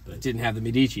Michelangelos, but Didn't have the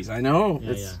Medicis. I know.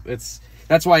 Yeah, It's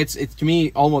that's why it's to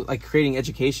me almost like creating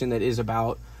education that is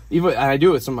about, even I do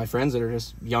it with some of my friends that are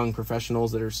just young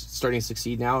professionals that are starting to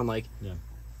succeed now, and like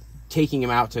taking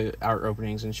them out to art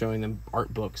openings and showing them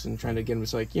art books and trying to get them.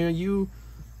 It's like, you know,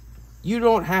 you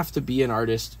don't have to be an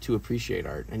artist to appreciate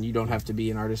art, and you don't have to be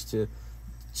an artist to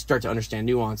start to understand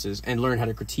nuances and learn how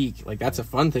to critique. Like, that's a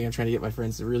fun thing I'm trying to get my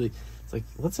friends to really, it's like,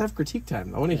 let's have critique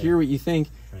time. I want to hear what you think,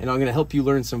 and I'm going to help you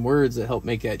learn some words that help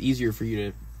make that easier for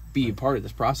you to be a part of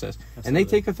this process. Absolutely. And they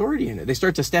take authority in it. They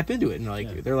start to step into it,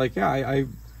 and they're like, I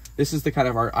this is the kind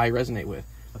of art I resonate with.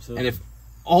 Absolutely. And if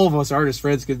all of us artist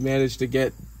friends could manage to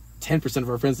get 10% of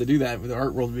our friends to do that, the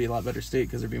art world would be a lot better state,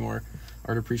 because there'd be more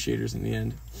art appreciators in the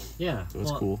end. Yeah. So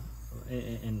it's cool.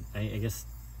 And I guess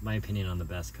my opinion on the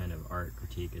best kind of art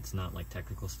critique, it's not like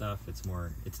technical stuff.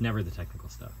 It's never the technical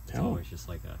stuff. It's always just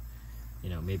like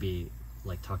maybe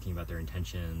like talking about their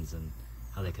intentions and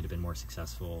how they could have been more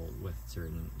successful with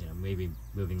certain, maybe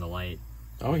moving the light.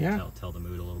 Oh yeah. Tell the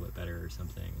mood a little bit better or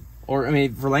something. Or, I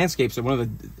mean, for landscapes, one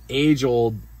of the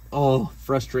age-old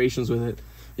frustrations with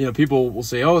it, people will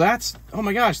say, oh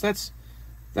my gosh, that's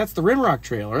the Rimrock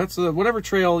Trail, or that's the whatever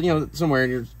trail, somewhere,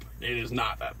 and it is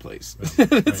not that place.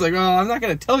 Right. It's like, oh, I'm not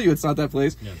going to tell you it's not that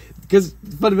place, because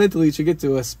fundamentally you should get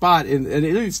to a spot in at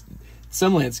least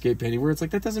some landscape painting where it's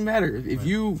like, that doesn't matter. If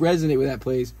you resonate with that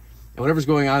place, and whatever's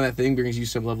going on in that thing brings you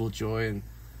some level of joy, and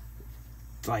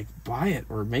like, buy it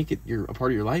or make it a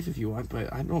part of your life if you want.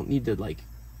 But I don't need to like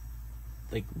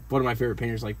one of my favorite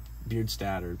painters, like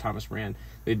Beardstad or Thomas Rand,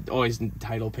 they'd always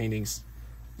title paintings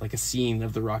like a scene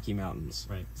of the Rocky Mountains.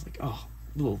 Right. It's like, oh,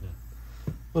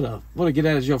 what a get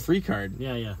out of jail free card.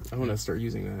 Yeah. I want to start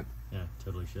using that. Yeah,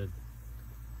 totally should.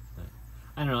 But,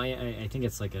 I don't know. I think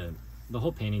it's like the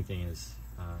whole painting thing is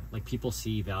like, people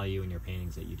see value in your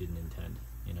paintings that you didn't intend.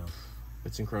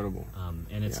 It's incredible.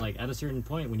 And it's like, at a certain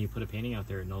point when you put a painting out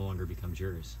there, it no longer becomes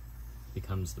yours. It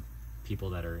becomes the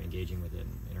people that are engaging with it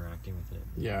and interacting with it.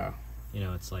 Yeah.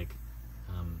 It's like,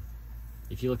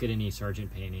 if you look at any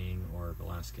Sargent painting or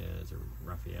Velázquez or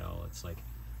Raphael, it's like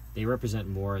they represent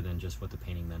more than just what the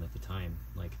painting meant at the time.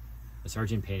 Like, a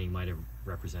Sargent painting might have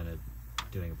represented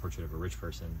doing a portrait of a rich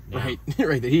person. Now, right, that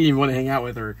he didn't even want to hang out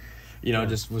with, or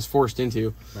just was forced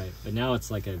into. Right, but now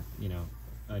it's like a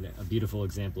beautiful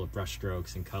example of brush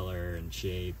strokes and color and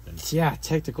shape and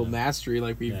technical mastery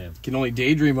like we can only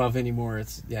daydream of anymore.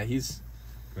 He's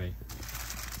right.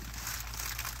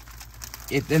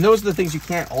 And those are the things you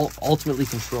can't ultimately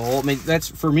control. I mean, that's,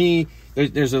 for me,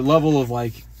 there's a level of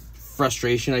like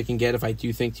frustration I can get if I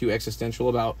do think too existential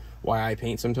about why I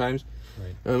paint sometimes.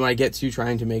 Right. And when I get to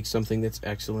trying to make something that's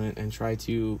excellent and try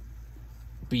to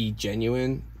be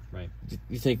genuine, right,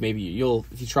 you think maybe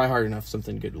if you try hard enough,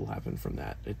 something good will happen from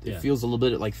that. It feels a little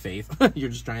bit like faith. You're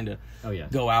just trying to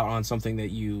go out on something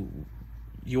that you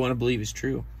want to believe is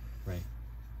true. Right.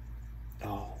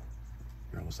 Oh,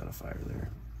 you're almost out of fire there.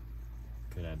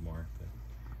 Could add more, but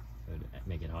it would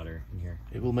make it hotter in here.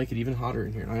 It will make it even hotter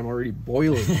in here. I am already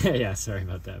boiling. Yeah, sorry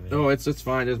about that, man. No, it's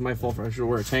fine. It's my fault. I should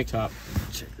wear a tank top.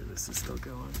 Check that this is still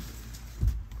going.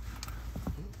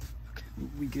 Okay,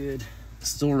 we good.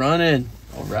 Still running.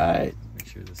 All right. Make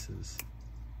sure this is.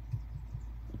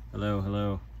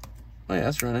 Hello. Oh yeah,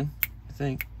 that's running, I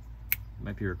think. It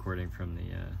might be recording from the.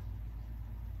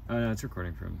 Oh no, it's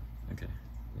recording from. Okay.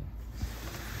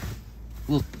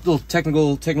 Little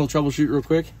technical troubleshoot real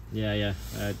quick. Yeah.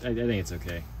 I think it's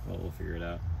okay. We'll figure it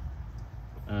out.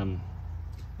 I don't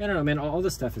know, man. All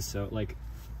this stuff is so like.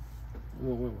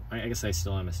 I guess I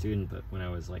still am a student, but when I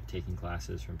was like taking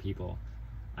classes from people,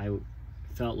 I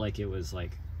felt like it was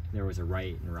like there was a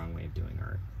right and wrong way of doing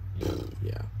art.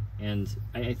 Yeah. And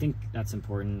I think that's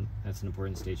important. That's an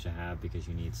important stage to have, because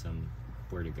you need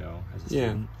somewhere to go as a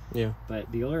student. Yeah.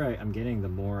 But the older I'm getting, the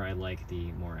more I like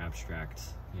the more abstract,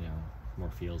 more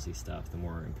feelsy stuff, the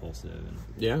more impulsive,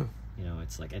 and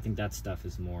it's like, I think that stuff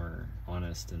is more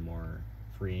honest and more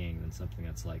freeing than something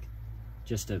that's like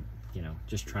just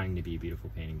trying to be a beautiful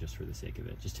painting just for the sake of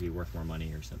it, just to be worth more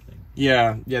money or something.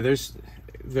 Yeah. There's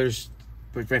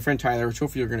my friend Tyler, which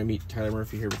hopefully you're going to meet Tyler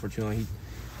Murphy here before too long. He's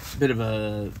a bit of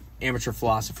a amateur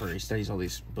philosopher. He studies all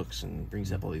these books and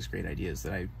brings up all these great ideas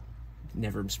that I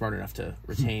never smart enough to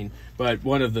retain. But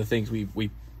one of the things we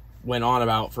went on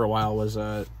about for a while was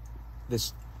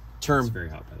this term. It's very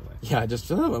hot, by the way. Yeah, just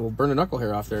we'll burn a knuckle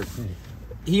hair off there.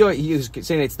 He was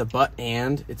saying it's the but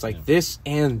and. It's like this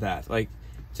and that. Like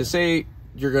to say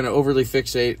you're going to overly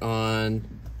fixate on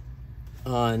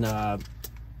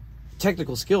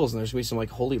technical skills, and there's going to be some like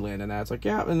Holy Land in that. It's like,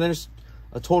 yeah, and there's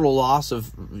a total loss of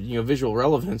visual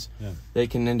relevance that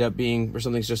can end up being where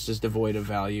something's just as devoid of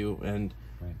value, and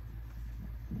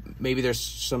maybe there's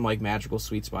some like magical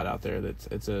sweet spot out there that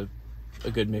it's a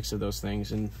good mix of those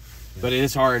things. And but it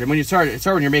is hard, and when it's hard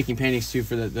when you're making paintings too.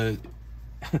 For the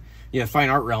fine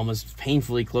art realm is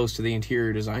painfully close to the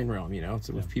interior design realm.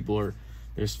 So if people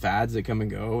there's fads that come and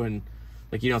go, and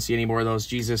like you don't see any more of those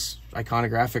Jesus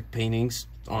iconographic paintings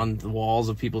on the walls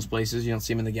of people's places. You don't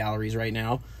see them in the galleries right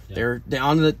now. They're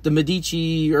down at the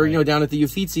Medici or down at the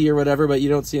Uffizi or whatever, but you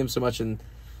don't see them so much in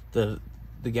the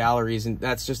galleries, and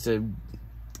that's just a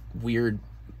weird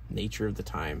nature of the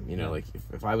time. Like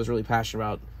if I was really passionate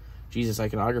about Jesus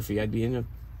iconography, I'd be a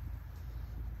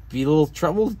little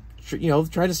trouble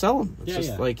trying to sell them. It's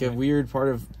just like a weird part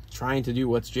of trying to do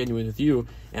what's genuine with you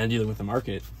and dealing with the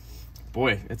market.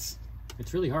 Boy, it's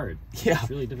really hard. Yeah, it's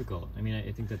really difficult. I mean,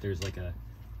 I think that there's like a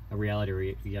reality where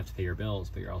you have to pay your bills,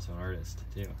 but you're also an artist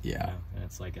too. Yeah, and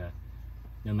it's like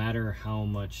no matter how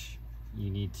much you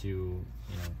need to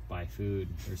buy food,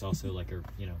 there's also like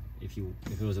if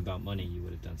it was about money, you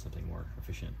would have done something more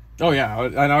efficient. Oh yeah,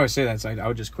 I always say that. So I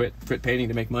would just quit painting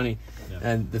to make money,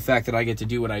 and the fact that I get to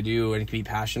do what I do and can be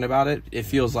passionate about it, it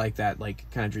feels like that like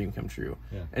kind of dream come true.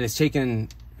 And it's taken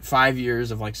 5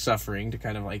 years of like suffering to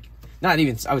kind of like, not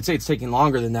even, I would say it's taking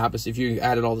longer than that, but if you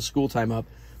added all the school time up,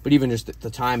 but even just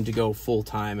the time to go full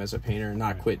time as a painter and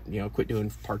not quit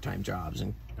doing part-time jobs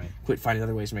and quit finding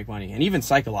other ways to make money. And even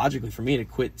psychologically for me to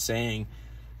quit saying,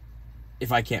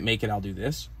 if I can't make it, I'll do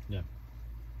this.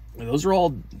 Those are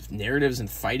all narratives and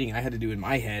fighting I had to do in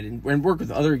my head and work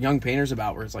with other young painters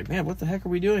about, where it's like, man, what the heck are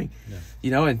we doing?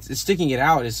 And sticking it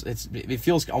out it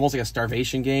feels almost like a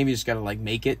starvation game. You just got to like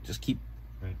make it, just keep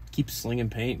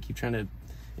slinging paint, keep trying to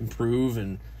improve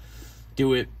and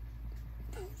do it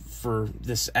for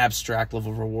this abstract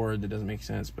level of reward that doesn't make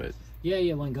sense. But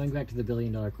well, going back to the $1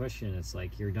 billion question, it's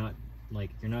like you're not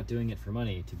doing it for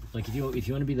money. If you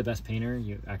want to be the best painter,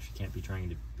 you actually can't be trying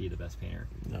to be the best painter.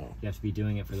 No, you have to be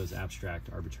doing it for those abstract,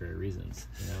 arbitrary reasons.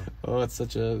 Oh, it's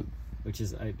such a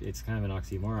it's kind of an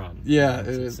oxymoron. Yeah,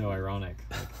 it's so ironic.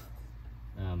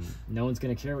 No one's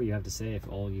gonna care what you have to say if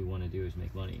all you want to do is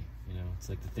make money. It's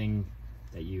like the thing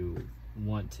that you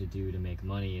want to do to make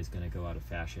money is going to go out of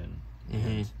fashion,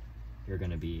 and you're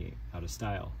going to be out of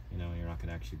style. You're not going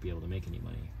to actually be able to make any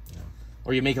money.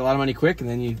 Or you make a lot of money quick and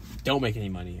then you don't make any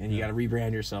money, and you got to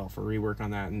rebrand yourself or rework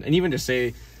on that, and even to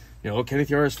say, Kenneth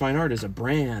Yarus Fine Art is a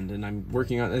brand, and I'm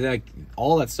working on like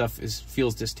all that stuff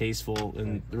feels distasteful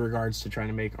in regards to trying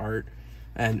to make art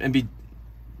and be.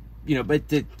 But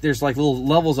there's like little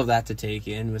levels of that to take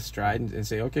in with stride and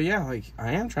say, okay, yeah, like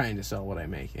I am trying to sell what I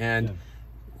make, and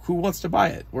who wants to buy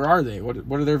it? Where are they? What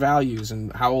are their values,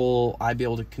 and how will I be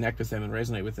able to connect with them and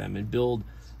resonate with them and build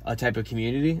a type of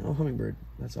community? Oh, hummingbird,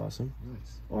 that's awesome.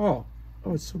 Nice. Oh,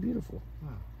 it's so beautiful. Wow,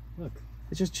 look,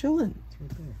 it's just chilling. It's right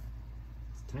there.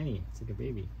 It's tiny. It's like a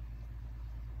baby.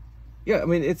 Yeah, I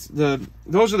mean,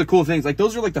 those are the cool things. Like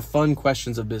those are like the fun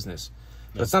questions of business.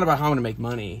 So it's not about how I'm going to make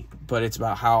money, but it's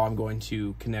about how I'm going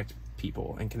to connect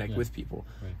people and connect with people.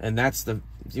 And that's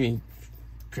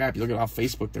crap, you look at how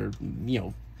Facebook, they're,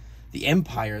 the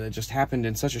empire that just happened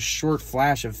in such a short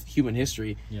flash of human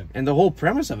history. And the whole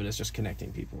premise of it is just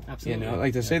connecting people. Absolutely.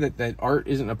 Like to say that art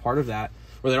isn't a part of that,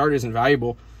 or that art isn't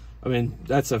valuable. I mean,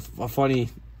 that's a funny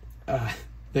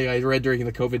thing I read during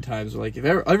the COVID times. Like if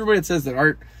everybody that says that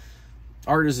art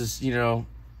is,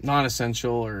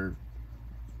 non-essential, or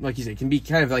like you said, can be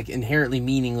kind of like inherently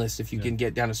meaningless if you can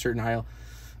get down a certain aisle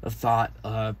of thought.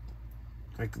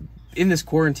 Like in this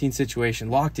quarantine situation,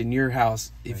 locked in your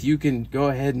house, if you can go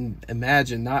ahead and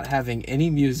imagine not having any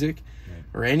music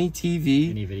or any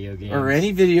TV, any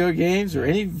video games, or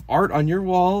any art on your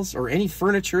walls, or any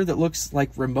furniture that looks like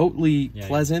remotely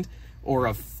pleasant, or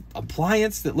a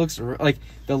appliance that looks like,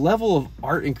 the level of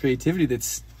art and creativity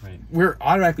that's we're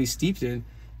automatically steeped in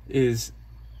is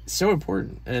so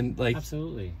important. And like,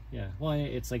 absolutely, well,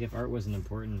 it's like if art wasn't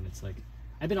important, it's like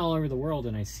I've been all over the world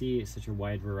and I see such a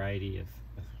wide variety of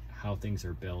how things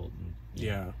are built,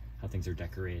 and how things are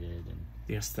decorated, and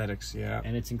the aesthetics.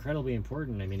 And it's incredibly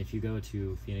important. I mean, if you go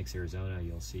to Phoenix, Arizona,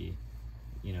 you'll see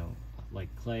like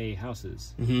clay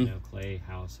houses, and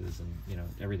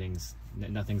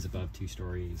nothing's above 2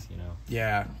 stories,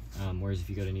 Whereas if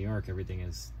you go to New York, everything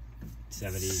is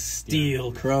 70s.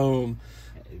 Steel, chrome.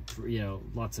 You know,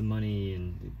 lots of money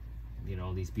and, you know,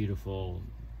 all these beautiful,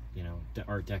 you know,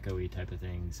 Art Deco-y type of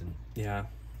things. And yeah.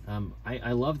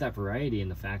 I love that variety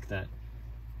and the fact that,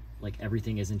 like,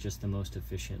 everything isn't just the most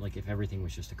efficient. Like, if everything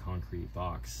was just a concrete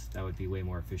box, that would be way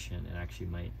more efficient and actually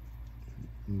might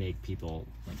make people,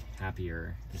 like,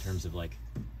 happier in terms of, like,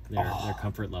 their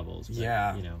comfort levels. But,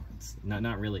 yeah. you know, it's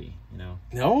not really, you know.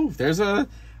 No, there's a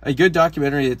good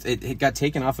documentary. It got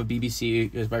taken off of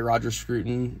BBC. It was by Roger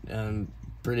Scruton,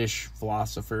 British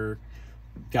philosopher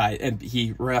guy, and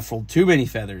he ruffled too many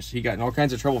feathers. He got in all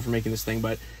kinds of trouble for making this thing,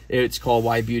 but it's called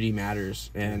Why Beauty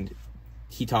Matters, and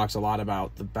he talks a lot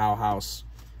about the Bauhaus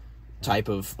type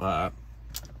of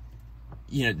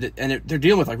you know, they're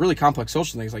dealing with like really complex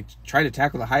social things, like trying to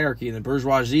tackle the hierarchy and the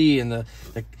bourgeoisie and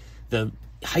the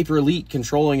hyper elite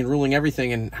controlling and ruling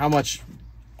everything, and how much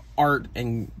art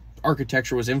and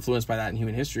architecture was influenced by that in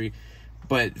human history.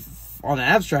 But on an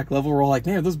abstract level, we're all like,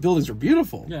 man, those buildings are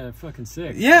beautiful. Yeah, they're fucking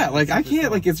sick. Yeah, like I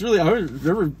can't, like, it's really, I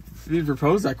remember being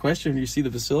proposed that question, and you see the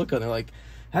basilica, and they're like,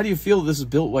 how do you feel this is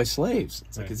built by slaves?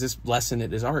 It's like, is this less in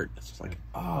it as art? It's just like,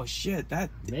 oh shit, that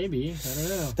maybe, I don't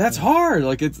know. That's hard.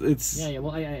 Like it's. Yeah.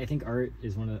 Well, I think art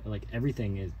is one of, like,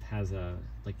 everything has a,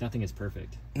 like, nothing is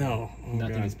perfect. No,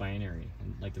 nothing is binary.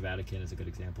 And, like, the Vatican is a good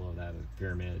example of that, of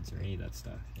pyramids or any of that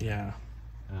stuff. Yeah.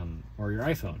 Or your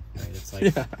iPhone, right? It's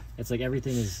like it's like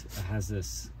everything has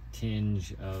this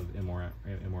tinge of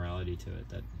immorality to it.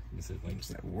 That is it, like, it's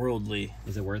that worldly.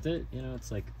 Is it worth it? You know, it's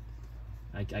like,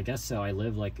 I guess so. I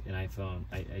live like an iPhone.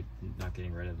 I'm not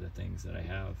getting rid of the things that I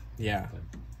have. Yeah.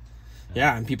 But,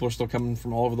 yeah, and people are still coming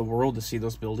from all over the world to see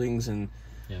those buildings, and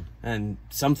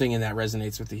something in that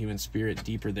resonates with the human spirit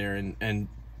deeper there, and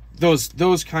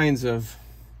those kinds of,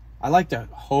 I like to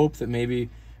hope that maybe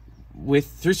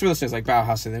through some of those things like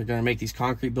Bauhaus, and they're going to make these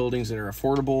concrete buildings that are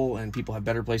affordable and people have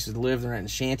better places to live. They're not in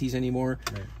shanties anymore.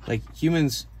 Right. Like,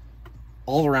 humans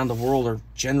all around the world are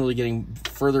generally getting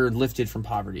further lifted from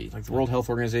poverty. Like the World Health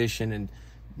Organization and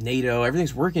NATO,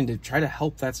 everything's working to try to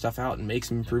help that stuff out and make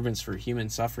some improvements for human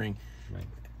suffering. Right.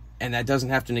 And that doesn't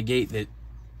have to negate that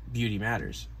beauty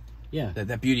matters. Yeah.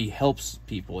 That beauty helps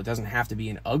people. It doesn't have to be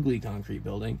an ugly concrete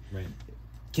building. Right.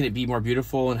 Can it be more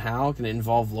beautiful, and how? Can it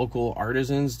involve local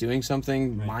artisans doing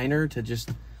something minor to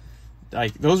just,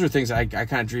 like, those are things that I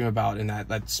kind of dream about, in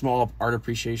that small art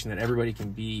appreciation that everybody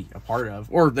can be a part of,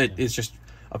 or that is just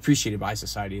appreciated by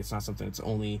society. It's not something that's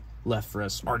only left for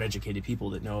us art-educated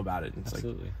people that know about it. And it's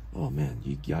Absolutely. like, oh man,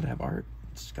 you got to have art.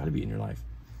 It's got to be in your life.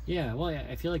 Yeah, well,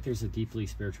 I feel like there's a deeply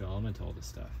spiritual element to all this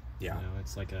stuff. Yeah. You know,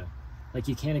 it's like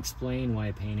you can't explain why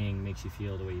a painting makes you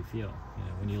feel the way you feel. You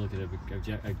know, when you look at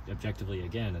it objectively,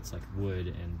 again, it's like wood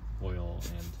and oil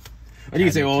and... Or you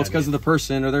can say, well, it's because of the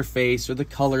person or their face or the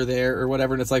color there or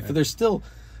whatever, and it's like, but there's still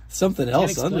something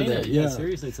else under there. Yeah,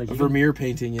 seriously, it's like a Vermeer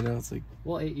painting, you know, it's like...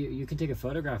 Well, you can take a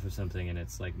photograph of something and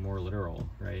it's like more literal,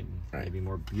 right? And maybe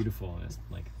more beautiful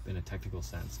in in a technical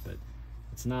sense, but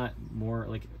it's not more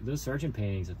like those Sargent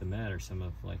paintings at the Met are some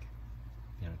of, like,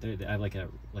 you know, they have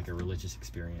like a religious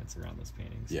experience around those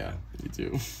paintings. Yeah, you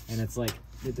know? me too. And it's like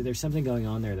there's something going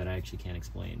on there that I actually can't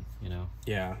explain, you know.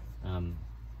 Yeah.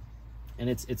 And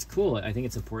it's cool. I think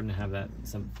it's important to have that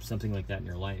something like that in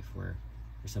your life, where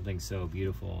there's something so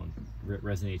beautiful and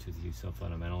resonates with you so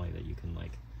fundamentally that you can,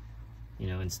 like, you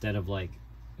know, instead of, like,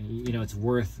 you know, it's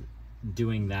worth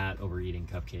doing that over eating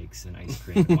cupcakes and ice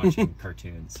cream and watching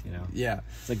cartoons, you know. Yeah.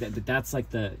 It's like that's like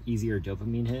the easier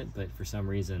dopamine hit, but for some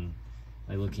reason,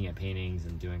 like, looking at paintings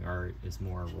and doing art is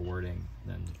more rewarding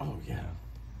than. Oh yeah. You know.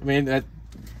 I mean, that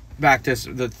back to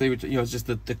the thing, you know, it's just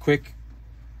the quick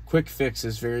fix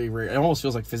is very rare. It almost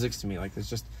feels like physics to me. Like, it's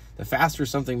just, the faster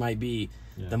something might be,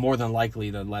 the more than likely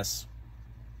the less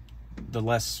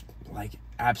like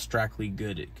abstractly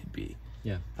good it could be.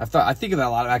 Yeah. I think of that a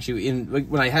lot, actually,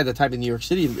 when I had the type in New York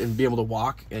City and be able to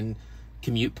walk and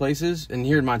commute places. And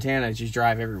here in Montana, you just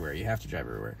drive everywhere. You have to drive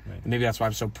everywhere. Right. And maybe that's why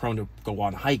I'm so prone to go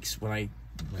on hikes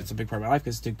it's a big part of my life,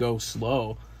 because to go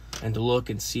slow and to look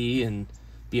and see and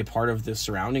be a part of the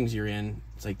surroundings you're in.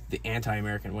 It's like the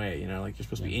anti-American way, you know, like, you're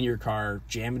supposed to be in your car,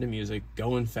 jamming to music,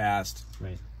 going fast,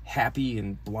 happy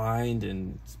and blind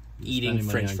and eating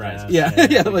French fries. Yeah.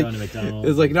 Like,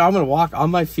 it's like, no, I'm going to walk on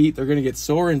my feet. They're going to get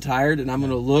sore and tired, and I'm going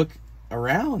to look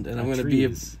around, and I'm going to be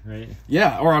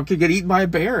or I could get eaten by a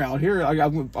bear out here.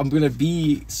 I'm going to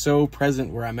be so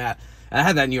present where I'm at. And I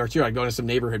had that in New York too. I go into some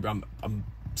neighborhood, but I'm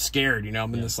scared, you know,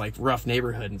 I'm in this, like, rough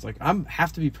neighborhood, and it's like,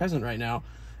 have to be present right now.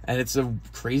 And it's a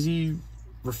crazy,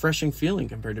 refreshing feeling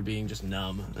compared to being just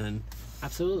numb. And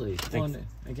absolutely. Well, and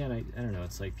again, I don't know.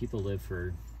 It's like people live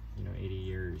for, you know, 80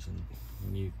 years, and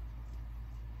when you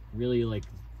really, like,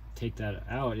 take that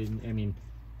out, I mean,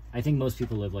 I think most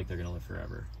people live like they're gonna live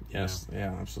forever. Yes,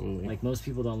 yeah, absolutely. Like most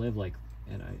people don't live like,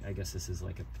 and I guess this is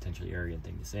like a potentially arrogant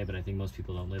thing to say, but I think most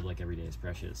people don't live like every day is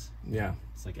precious. Yeah.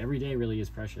 It's like every day really is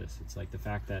precious. It's like the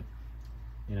fact that,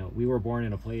 you know, we were born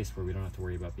in a place where we don't have to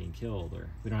worry about being killed, or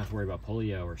we don't have to worry about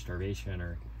polio or starvation,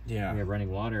 or we have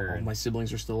running water. All my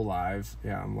siblings are still alive.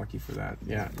 Yeah, I'm lucky for that.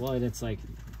 Yeah. Well, and it's like,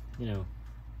 you know,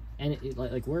 and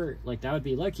like we're like, that would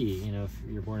be lucky, you know, if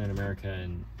you're born in America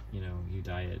and, you know, you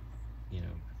die at, you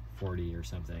know, 40 or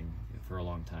something for a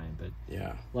long time. But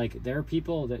yeah, like there are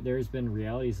people that there's been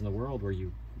realities in the world where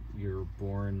you're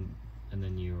born and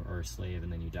then you are a slave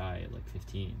and then you die at like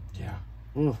 15. Yeah.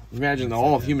 Ooh, imagine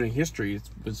all of human history.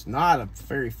 It's not a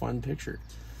very fun picture.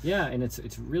 Yeah, and it's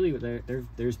really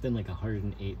there's been like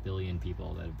 108 billion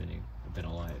people that have been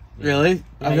alive. Really?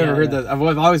 Yeah, I've never heard that. I've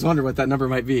always wondered what that number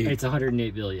might be. It's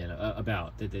 108 billion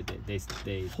about.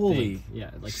 They Holy think, yeah,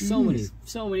 like geez.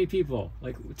 so many people,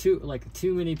 like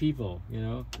too many people, you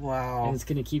know. Wow. And it's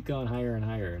gonna keep going higher and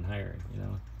higher and higher, you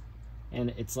know.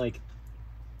 And it's like,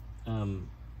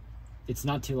 it's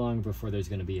not too long before there's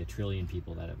gonna be 1 trillion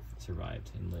people that have survived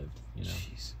and lived, you know.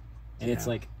 Jeez. And it's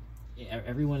like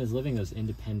everyone is living those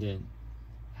independent,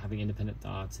 having independent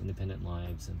thoughts, independent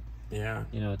lives, and yeah,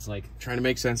 you know, it's like trying to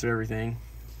make sense of everything.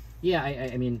 Yeah,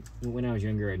 I mean, when I was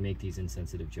younger, I'd make these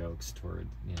insensitive jokes toward,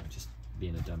 you know, just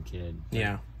being a dumb kid. But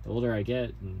yeah. The older I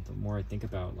get, and the more I think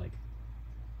about, like,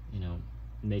 you know,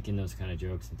 making those kind of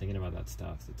jokes and thinking about that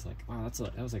stuff, it's like, wow,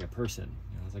 that was like a person.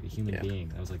 You know, it was like a human being.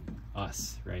 That was like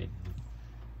us, right?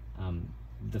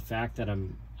 The fact that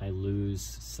I lose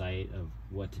sight of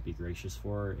what to be gracious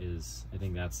for is, I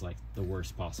think that's like the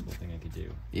worst possible thing I could do.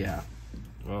 Yeah.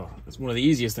 Well, that's one of the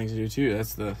easiest things to do too.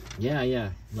 That's the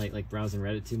like browsing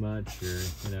Reddit too much, or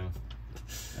you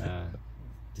know,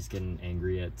 just getting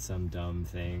angry at some dumb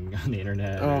thing on the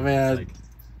internet. Oh man, like,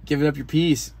 giving up your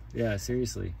peace. Yeah,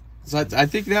 seriously. So I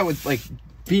think that would, like,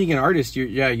 being an artist,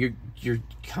 you're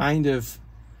kind of,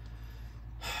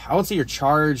 I won't say you're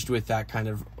charged with that kind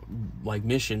of like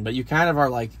mission, but you kind of are,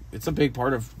 like, it's a big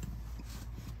part of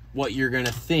what you're gonna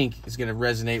think is gonna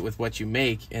resonate with what you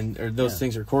make, and or those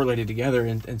things are correlated together,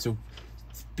 and so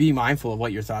be mindful of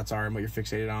what your thoughts are and what you're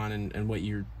fixated on, and what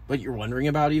you're wondering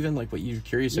about, even like what you're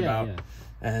curious about.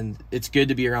 And it's good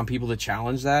to be around people that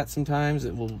challenge that. Sometimes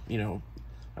it will, you know,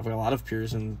 I've got a lot of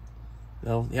peers, and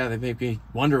they make me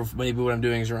wonder if maybe what I'm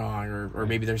doing is wrong, or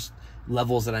maybe there's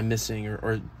levels that I'm missing,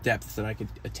 or depth that I could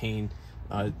attain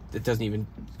that doesn't even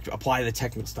apply to the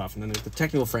technical stuff. And then there's the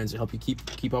technical friends that help you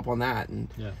keep up on that. And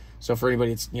so for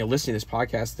anybody that's, you know, listening to this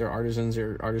podcast, they're artisans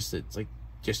or artists that, like,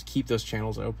 just keep those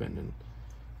channels open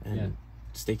and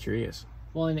stay curious.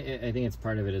 Well, and I think it's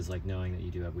part of it is like knowing that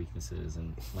you do have weaknesses,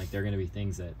 and like there are going to be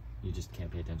things that you just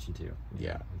can't pay attention to. You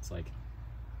know? It's like,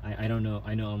 I don't know.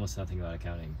 I know almost nothing about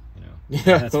accounting, you know.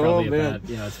 Yeah, that's probably bad,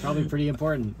 you know, it's probably pretty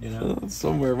important, you know.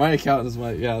 Somewhere my accountant is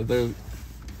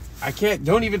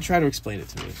don't even try to explain it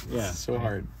to me. Yeah. It's so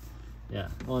hard. Yeah.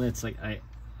 Well, and it's like, I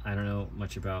don't know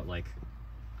much about like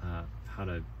how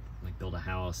to like build a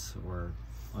house or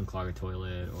unclog a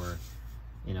toilet, or,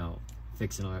 you know,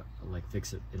 fix an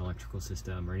electrical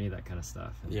system or any of that kind of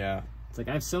stuff. And it's like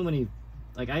I have so many,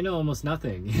 like, I know almost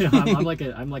nothing, you know. I'm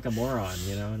like a moron,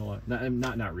 you know.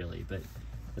 Not really, but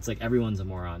it's like everyone's a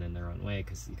moron in their own way,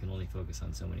 because you can only focus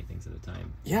on so many things at a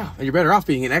time. Yeah, and you're better off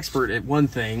being an expert at one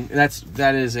thing.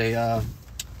 That is a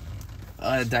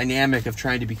dynamic of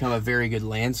trying to become a very good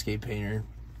landscape painter.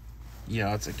 You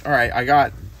know, it's like, all right,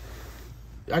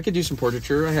 I could do some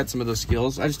portraiture. I had some of those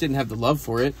skills. I just didn't have the love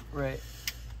for it. Right.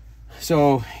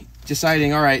 So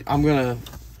deciding, all right, I'm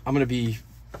gonna be,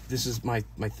 this is my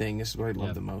thing. This is what I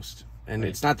love the most. And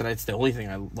it's not that it's the only thing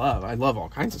I love. I love all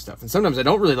kinds of stuff. And sometimes I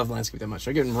don't really love landscape that much.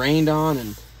 I get rained on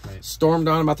and stormed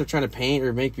on about there trying to paint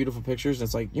or make beautiful pictures. And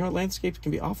it's like, you know, landscapes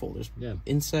can be awful. There's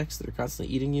insects that are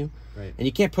constantly eating you. Right. And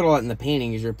you can't put all that in the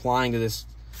painting, because you're applying to this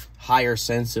higher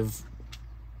sense of,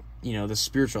 you know, the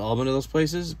spiritual element of those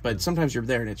places. But sometimes you're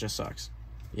there and it just sucks,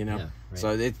 you know?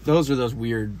 So those are those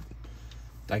weird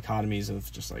dichotomies of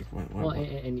just like...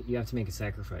 and you have to make a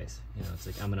sacrifice. You know, it's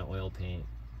like, I'm going to oil paint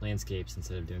landscapes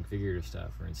instead of doing figurative stuff,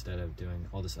 or instead of doing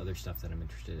all this other stuff that I'm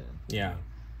interested in. Yeah. You know?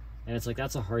 And it's like,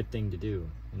 that's a hard thing to do.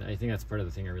 And I think that's part of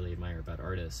the thing I really admire about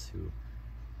artists, who,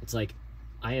 it's like,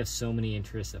 I have so many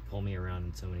interests that pull me around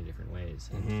in so many different ways.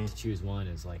 And to choose one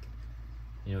is like,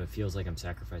 you know, it feels like I'm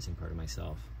sacrificing part of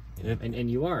myself. You know?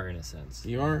 And you are, in a sense.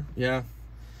 You are, yeah.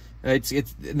 It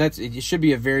should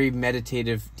be a very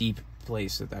meditative, deep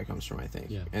place that comes from, I think.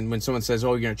 Yeah. And when someone says,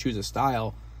 oh, you're going to choose a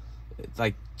style, It's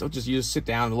like, don't just, you just sit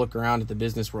down and look around at the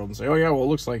business world and say, oh yeah, well, it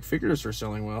looks like figures are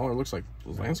selling well, or it looks like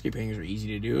landscape paintings are easy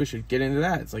to do. I should get into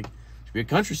that. It's like, I should be a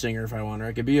country singer if I want, or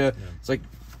I could be it's like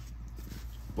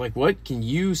what can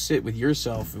you sit with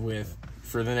yourself with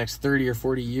for the next 30 or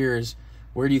 40 years?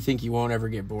 Where do you think you won't ever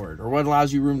get bored, or what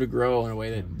allows you room to grow in a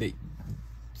way that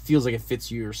feels like it fits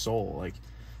your soul? Like,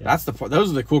 that's the part.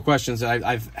 Those are the cool questions that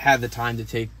I've had the time to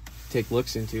take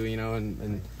looks into, you know,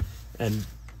 and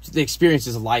the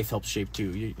experiences of life help shape too.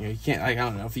 You know, you can't. I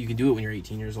don't know if you can do it when you're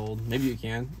 18 years old. Maybe you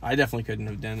can. I definitely couldn't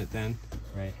have done it then.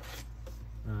 Right.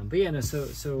 But yeah, no.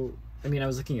 So I mean, I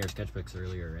was looking at your sketchbooks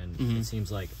earlier, and it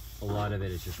seems like a lot of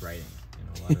it is just writing. You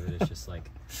know, a lot of it is just like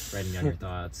writing down your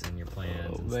thoughts and your plans.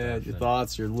 Oh and man, stuff, your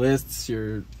thoughts, your lists,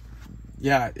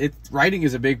 writing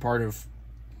is a big part of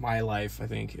my life, I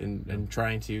think, and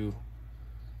trying to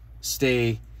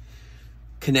stay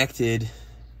connected.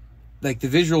 Like, the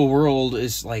visual world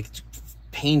is like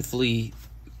painfully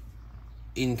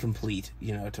incomplete,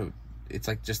 you know, it's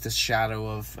like just this shadow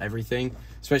of everything,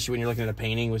 especially when you're looking at a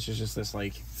painting, which is just this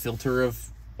like filter of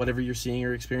whatever you're seeing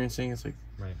or experiencing. It's like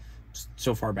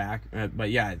so far back. But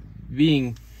yeah,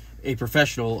 being a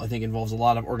professional, I think, involves a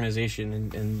lot of organization,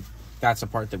 and that's a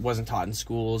part that wasn't taught in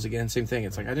schools. Again, same thing.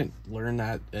 It's like, I didn't learn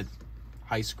that at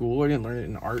high school. I didn't learn it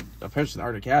in art, especially the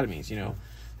art academies, you know.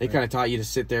 They kind of taught you to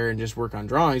sit there and just work on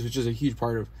drawings, which is a huge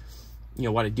part of, you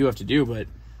know, what I do have to do. But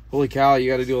holy cow, you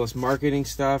got to do all this marketing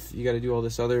stuff. You got to do all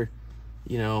this other,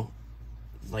 you know,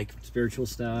 like spiritual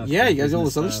stuff. Yeah, you guys do all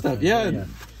this other stuff. Yeah.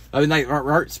 I mean, like,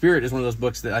 Art Spirit is one of those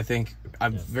books that I think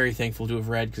I'm very thankful to have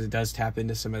read, because it does tap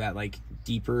into some of that like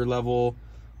deeper level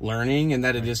learning, and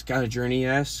that it is kind of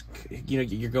journey-esque. You know,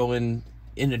 you're going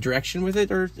in a direction with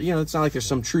it, or, you know, it's not like there's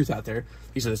some truth out there.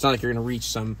 He said it's not like you're going to reach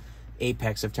some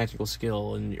apex of technical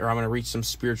skill, or I'm going to reach some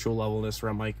spiritual levelness where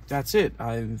I'm like, that's it.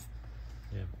 I've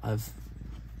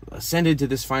ascended to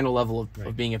this final level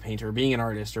of being a painter, or being an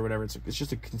artist, or whatever. It's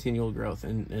just a continual growth,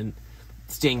 and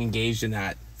staying engaged in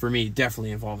that for me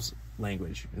definitely involves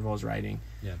language, involves writing.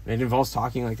 Yeah, and it involves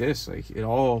talking like this. Like, it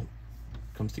all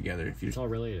comes together. If you, it's all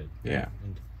related. Yeah.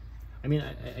 And I mean,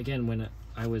 again, when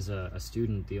I was a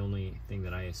student, the only thing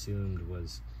that I assumed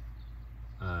was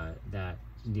that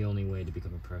the only way to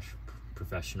become a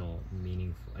professional,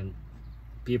 meaningful, and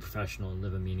be a professional and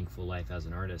live a meaningful life as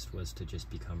an artist was to just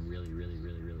become really, really,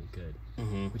 really, really good.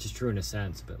 Which is true in a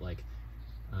sense, but like,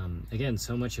 again,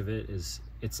 so much of it is,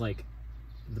 it's like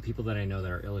the people that I know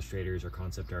that are illustrators or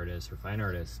concept artists or fine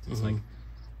artists, it's like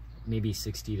maybe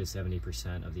 60 to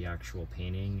 70% of the actual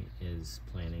painting is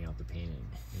planning out the painting,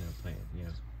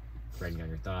 writing down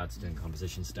your thoughts, doing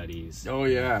composition studies. Oh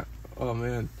yeah. Oh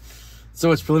man. So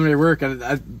much preliminary work.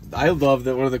 I love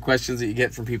that one of the questions that you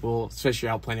get from people, especially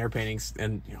out plein air paintings,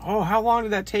 and, you know, oh, how long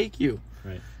did that take you?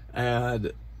 Right.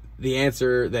 And the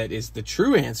answer that is the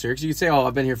true answer, because you can say, oh,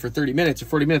 I've been here for 30 minutes or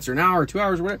 40 minutes or an hour or 2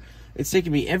 hours or whatever. It's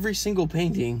taken me every single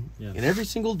painting and every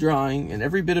single drawing and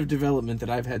every bit of development that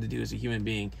I've had to do as a human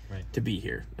being to be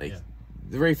here. Like,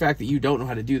 the very fact that you don't know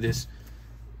how to do this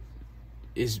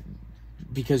is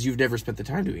because you've never spent the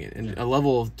time doing it, and a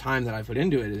level of time that I put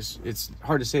into it is, it's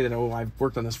hard to say that, oh, I've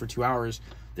worked on this for 2 hours,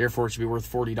 therefore it should be worth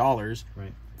 $40.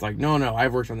 Right. It's like, no,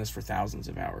 I've worked on this for thousands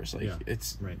of hours. Like,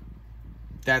 it's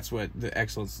that's what the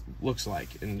excellence looks like,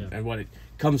 and what it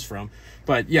comes from.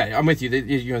 But yeah, I'm with you.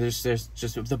 You know, there's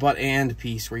just the but and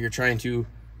piece where you're trying to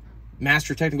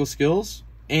master technical skills,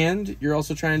 and you're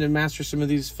also trying to master some of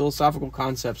these philosophical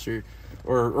concepts,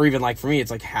 or even, like, for me,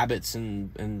 it's like habits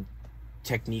and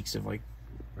techniques of, like.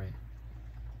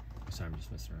 Sorry, I'm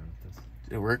just messing around with this.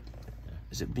 Did it work? Yeah.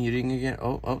 Is it muting again?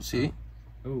 Oh, see?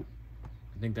 Oh,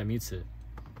 I think that mutes it.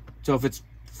 So if it's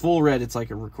full red, it's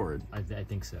like a record. I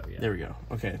think so, yeah. There we go.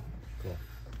 Okay. Cool.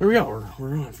 There we go.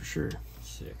 We're on for sure.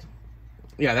 Sick.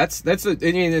 Yeah, that's I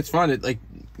mean, it's fun. Like,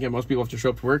 yeah, most people have to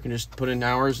show up to work and just put in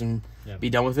hours and be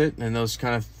done with it. And those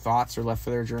kind of thoughts are left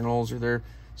for their journals or their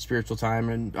spiritual time.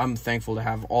 And I'm thankful to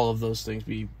have all of those things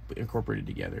be incorporated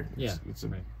together.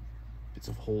 It's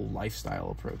a whole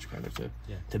lifestyle approach kind of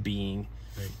to being.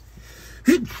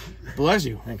 Right. Bless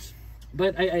you. Thanks.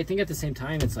 But I think at the same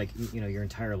time, it's like, you know, your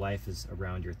entire life is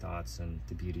around your thoughts and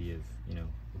the beauty of, you know,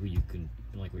 who you can,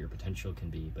 like, what your potential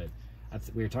can be. But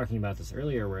we were talking about this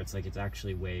earlier, where it's like, it's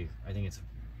actually I think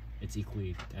it's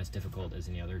equally as difficult as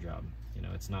any other job. You know,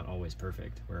 it's not always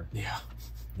perfect. Where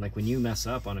like, when you mess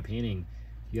up on a painting,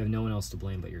 you have no one else to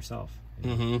blame but yourself.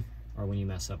 You know? Or when you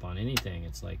mess up on anything,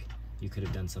 it's like, you could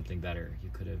have done something better. You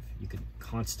could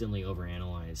constantly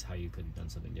overanalyze how you could have done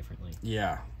something differently.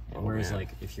 Yeah. Whereas, like,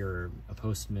 if you're a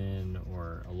postman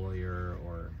or a lawyer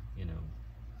or, you know,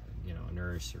 a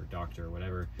nurse or doctor or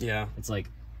whatever, it's like,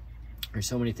 there's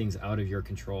so many things out of your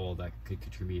control that could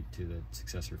contribute to the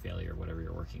success or failure, whatever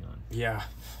you're working on. Yeah,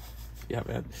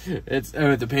 man. It's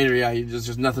at the painter. Yeah, there's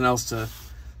just nothing else to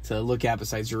look at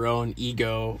besides your own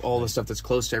ego, all the stuff that's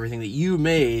close to everything that you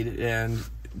made, and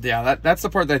yeah, that's the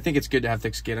part that I think it's good to have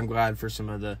thick skin. I'm glad for some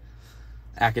of the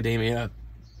academia,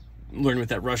 learning with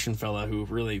that Russian fella who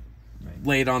really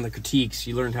laid on the critiques.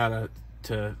 You learned how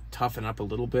to toughen up a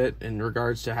little bit in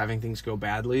regards to having things go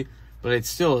badly, but it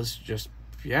still is just,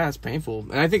 yeah, it's painful,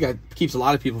 and I think it keeps a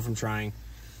lot of people from trying.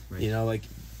 Right. You know, like,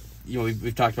 you know,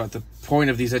 we've talked about the point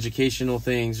of these educational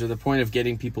things, or the point of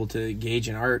getting people to engage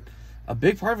in art. A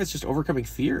big part of it's just overcoming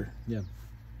fear. Yeah,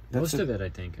 most of it, I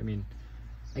think. I mean,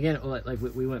 again, like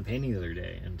we went painting the other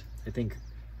day, and I think,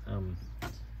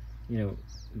 you know,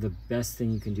 the best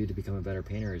thing you can do to become a better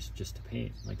painter is just to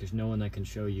paint. Like, there's no one that can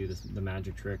show you the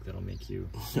magic trick that'll make you,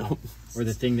 or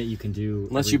the thing that you can do.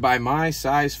 Unless you buy my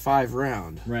size 5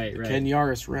 round. Right. Ken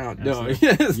Yarus round.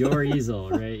 Absolutely. No. Your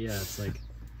easel, right? Yeah, it's like,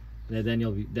 then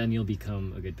you'll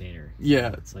become a good painter.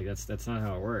 Yeah. It's like, that's not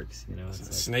how it works, you know? It's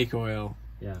like, snake oil.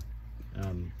 Yeah.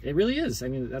 It really is. I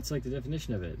mean, that's like the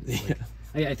definition of it.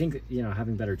 Like, I think, you know,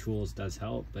 having better tools does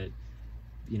help, but,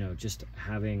 you know, just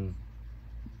having,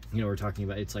 you know, we're talking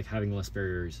about, it's like having less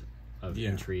barriers of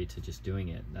entry to just doing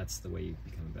it. That's the way you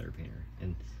become a better painter.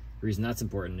 And the reason that's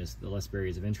important is the less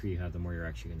barriers of entry you have, the more you're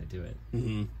actually going to do it.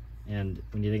 Mm-hmm. And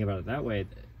when you think about it that way,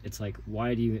 it's like,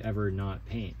 why do you ever not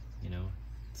paint? You know,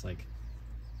 it's like,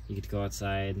 you get to go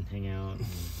outside and hang out. And,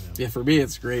 you know. Yeah, for me,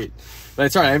 it's great. But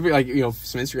it's all right. I have, like, you know,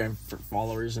 some Instagram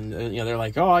followers, and you know, they're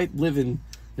like, "Oh, I live in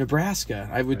Nebraska.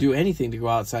 I would do anything to go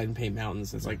outside and paint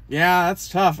mountains." It's like, yeah, that's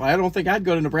tough. I don't think I'd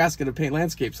go to Nebraska to paint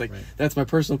landscapes. Like, that's my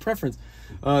personal preference.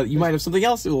 You might have something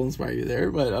else that will inspire you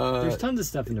there, but there's tons of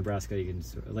stuff in Nebraska you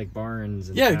can, like barns.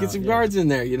 And get some yards in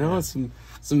there. You know, some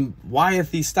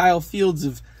Wyethie style fields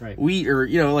of wheat, or,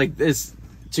 you know, like this,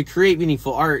 to create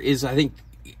meaningful art is, I think,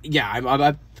 yeah,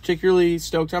 I'm particularly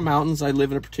stoked on mountains. I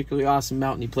live in a particularly awesome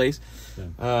mountainy place,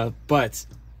 but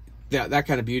that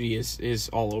kind of beauty is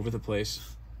all over the place.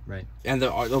 Right. And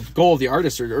the goal of the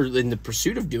artist, or in the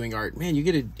pursuit of doing art, man, you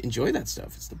get to enjoy that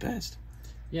stuff. It's the best.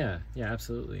 Yeah,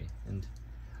 absolutely. And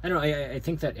I don't know, I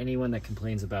think that anyone that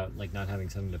complains about, like, not having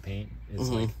something to paint is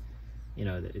like, you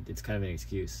know, it's kind of an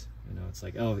excuse. You know, it's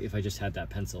like, oh, if I just had that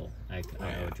pencil, I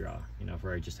would draw. You know, if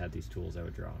I just had these tools, I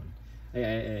would draw.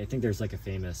 And I think there's like a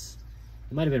famous,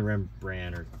 it might have been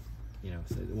Rembrandt, or, you know,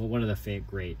 one of the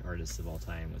great artists of all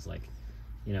time was like,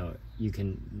 you know, you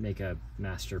can make a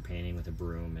master painting with a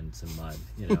broom and some mud,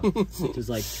 you know, which is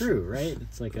like true, right?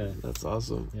 It's like that's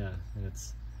awesome. Yeah. And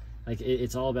it's like,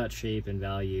 it's all about shape and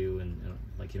value, and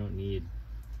like, you don't need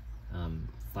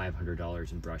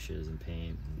 $500 in brushes and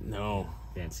paint and,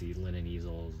 fancy linen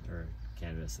easels or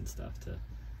canvas and stuff to,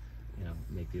 you know,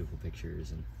 make beautiful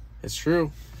pictures. And it's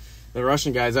true. The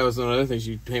Russian guys, that was one of the other things.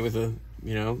 You paint with a,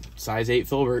 you know, size 8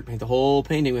 filbert, paint the whole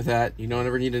painting with that. You don't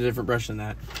ever need a different brush than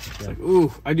that. It's like,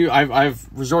 ooh, I've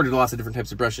resorted to lots of different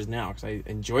types of brushes now because I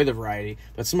enjoy the variety.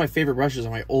 But some of my favorite brushes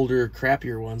are my older,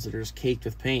 crappier ones that are just caked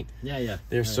with paint. Yeah.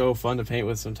 They're so fun to paint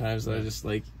with sometimes that I just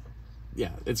like,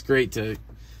 it's great to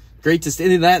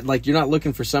stay in that. Like, you're not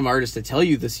looking for some artist to tell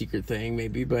you the secret thing,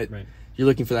 maybe, but you're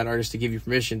looking for that artist to give you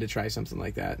permission to try something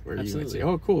like that, where you might say,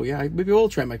 oh, cool, yeah, maybe we'll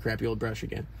try my crappy old brush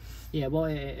again. Yeah, well,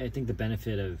 I think the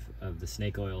benefit of the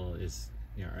snake oil is,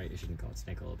 you know, I shouldn't call it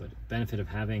snake oil, but benefit of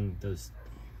having those,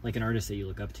 like, an artist that you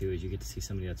look up to, is you get to see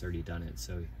somebody that's already done it.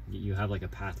 So you have like a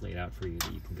path laid out for you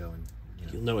that you can go and, you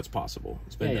know. You'll know it's possible.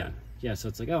 It's been done. Yeah, so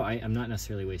it's like, oh, I'm not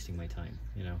necessarily wasting my time,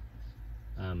 you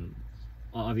know.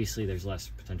 Obviously there's less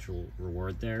potential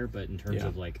reward there, but in terms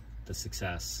of like the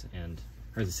success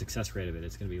or the success rate of it,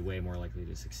 it's going to be way more likely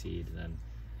to succeed than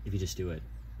if you just do it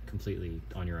completely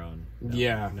on your own.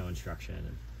 No instruction.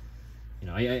 And, you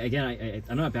know,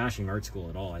 I'm not bashing art school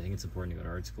at all. I think it's important to go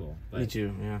to art school. But, me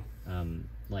too. Yeah.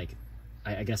 Like,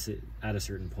 I guess at a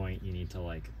certain point you need to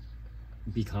like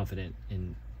be confident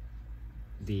in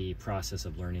the process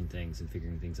of learning things and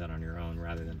figuring things out on your own,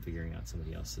 rather than figuring out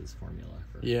somebody else's formula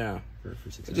for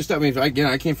success. Just, I mean, again,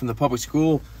 I came from the public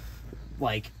school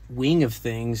like wing of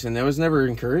things, and I was never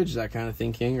encouraged that kind of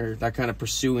thinking or that kind of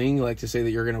pursuing, like, to say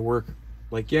that you're going to work,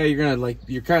 like, yeah, you're going to, like,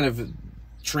 you're kind of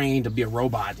trained to be a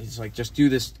robot. It's like, just do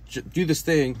this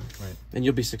thing, and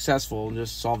you'll be successful, and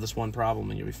just solve this one problem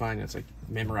and you'll be fine. And it's like,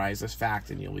 memorize this fact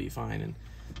and you'll be fine. And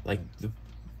like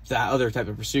that other type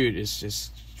of pursuit is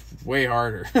just way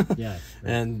harder.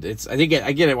 And it's, I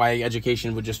get it why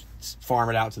education would just farm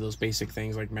it out to those basic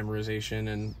things like memorization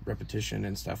and repetition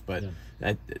and stuff, but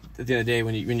at the end of the day,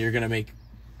 when you're gonna make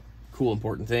cool,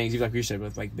 important things, even like you said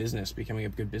with like business, becoming a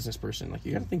good business person, like,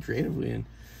 you gotta think creatively, and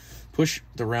push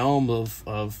the realm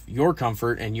of your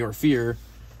comfort and your fear.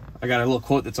 I got a little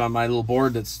quote that's on my little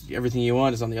board that's everything you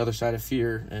want is on the other side of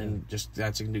fear, and just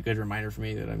that's a good reminder for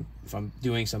me that if I'm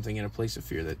doing something in a place of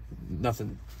fear, that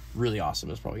nothing really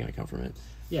awesome is probably going to come from it.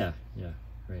 Yeah,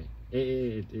 right.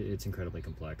 It's incredibly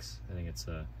complex. I think it's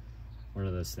one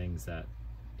of those things that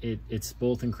it's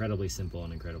both incredibly simple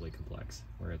and incredibly complex,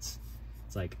 where it's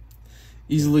like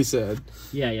easily said.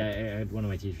 Yeah. I had one of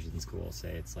my teachers in school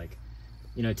say it's like,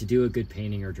 you know, to do a good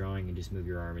painting or drawing, you just move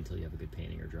your arm until you have a good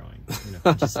painting or drawing. You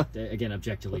know, just again,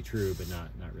 objectively true, but not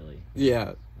really.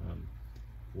 Yeah.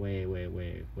 Way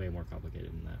more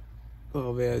complicated than that.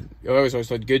 Oh man, I always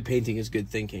thought good painting is good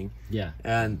thinking. Yeah.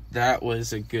 And that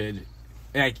was a good.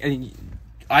 And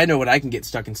I know what I can get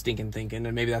stuck in stinking thinking,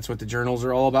 and maybe that's what the journals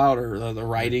are all about, or the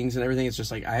writings and everything. It's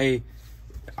just like I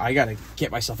got to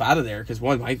get myself out of there, because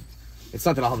it's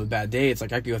not that I'll have a bad day. It's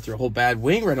like I could go through a whole bad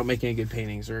wing where I don't make any good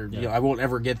paintings, or you know, I won't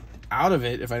ever get out of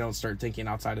it if I don't start thinking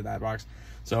outside of that box.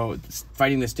 So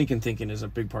fighting the stinking thinking is a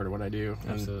big part of what I do.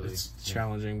 Absolutely. And it's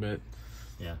challenging, but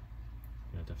yeah,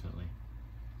 definitely.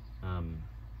 I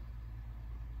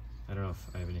don't know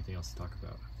if I have anything else to talk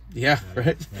about. Yeah,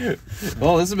 right. Yeah.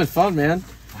 Well, this has been fun, man.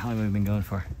 How long have we been going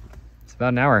for? It's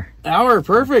about an hour.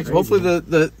 Perfect. Hopefully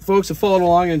the folks have followed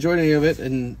along and enjoyed any of it.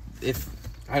 And if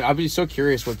I'd be so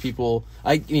curious what people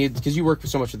because you work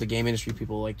so much with the game industry,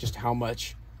 people like just how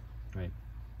much. Right.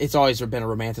 It's always been a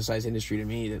romanticized industry to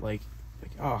me that like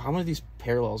oh, how many of these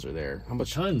parallels are there? How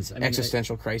much tons?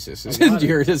 existential crisis is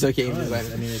endured as a game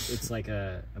designer? I mean, it's like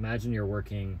imagine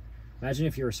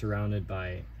if you were surrounded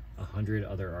by 100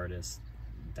 other artists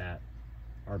that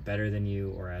are better than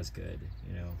you or as good,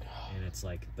 you know, and it's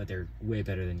like, but they're way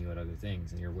better than you at other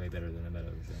things, and you're way better than them at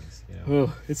other things, you know.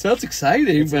 Oh, it sounds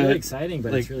exciting. It's really exciting,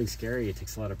 but it's really scary. It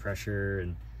takes a lot of pressure,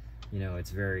 and you know,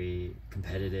 it's very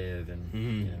competitive, and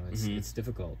you know, it's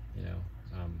difficult, you know.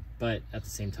 But at the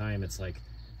same time, it's like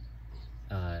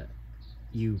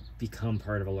you become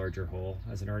part of a larger whole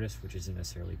as an artist, which isn't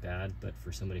necessarily bad, but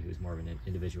for somebody who's more of an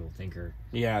individual thinker,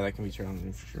 that can be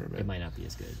challenging for sure. But it might not be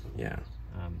as good. Yeah.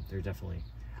 They're definitely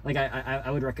like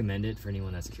I would recommend it for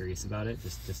anyone that's curious about it,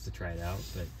 just to try it out.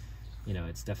 But you know,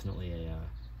 it's definitely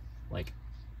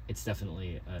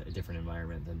a different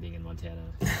environment than being in Montana.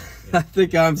 I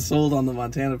think I'm sold on the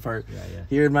Montana part. Yeah.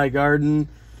 Here in my garden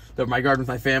with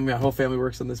my family, my whole family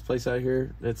works on this place out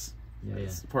here. It's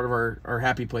part of our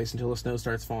happy place until the snow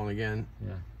starts falling again.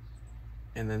 Yeah.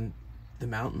 And then the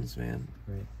mountains, man.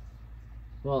 Right.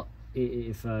 Well,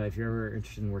 if you're ever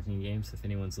interested in working in games, if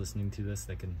anyone's listening to this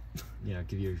that can, you know,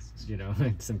 give you, you know,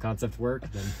 some concept work,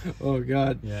 then oh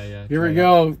god. Yeah. Here we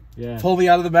go. Yeah. Pull me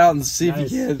out of the mountains. See if you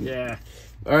can. Yeah.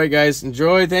 All right, guys.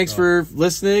 Enjoy. Thanks for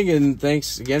listening, and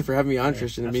thanks again for having me on,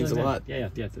 Tristan. It means a lot. Yeah.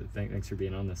 Thanks for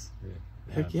being on this.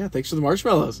 Heck yeah. Thanks for the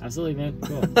marshmallows. Absolutely, man.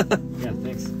 Cool. Yeah.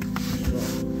 Thanks.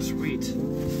 Cool. Sweet.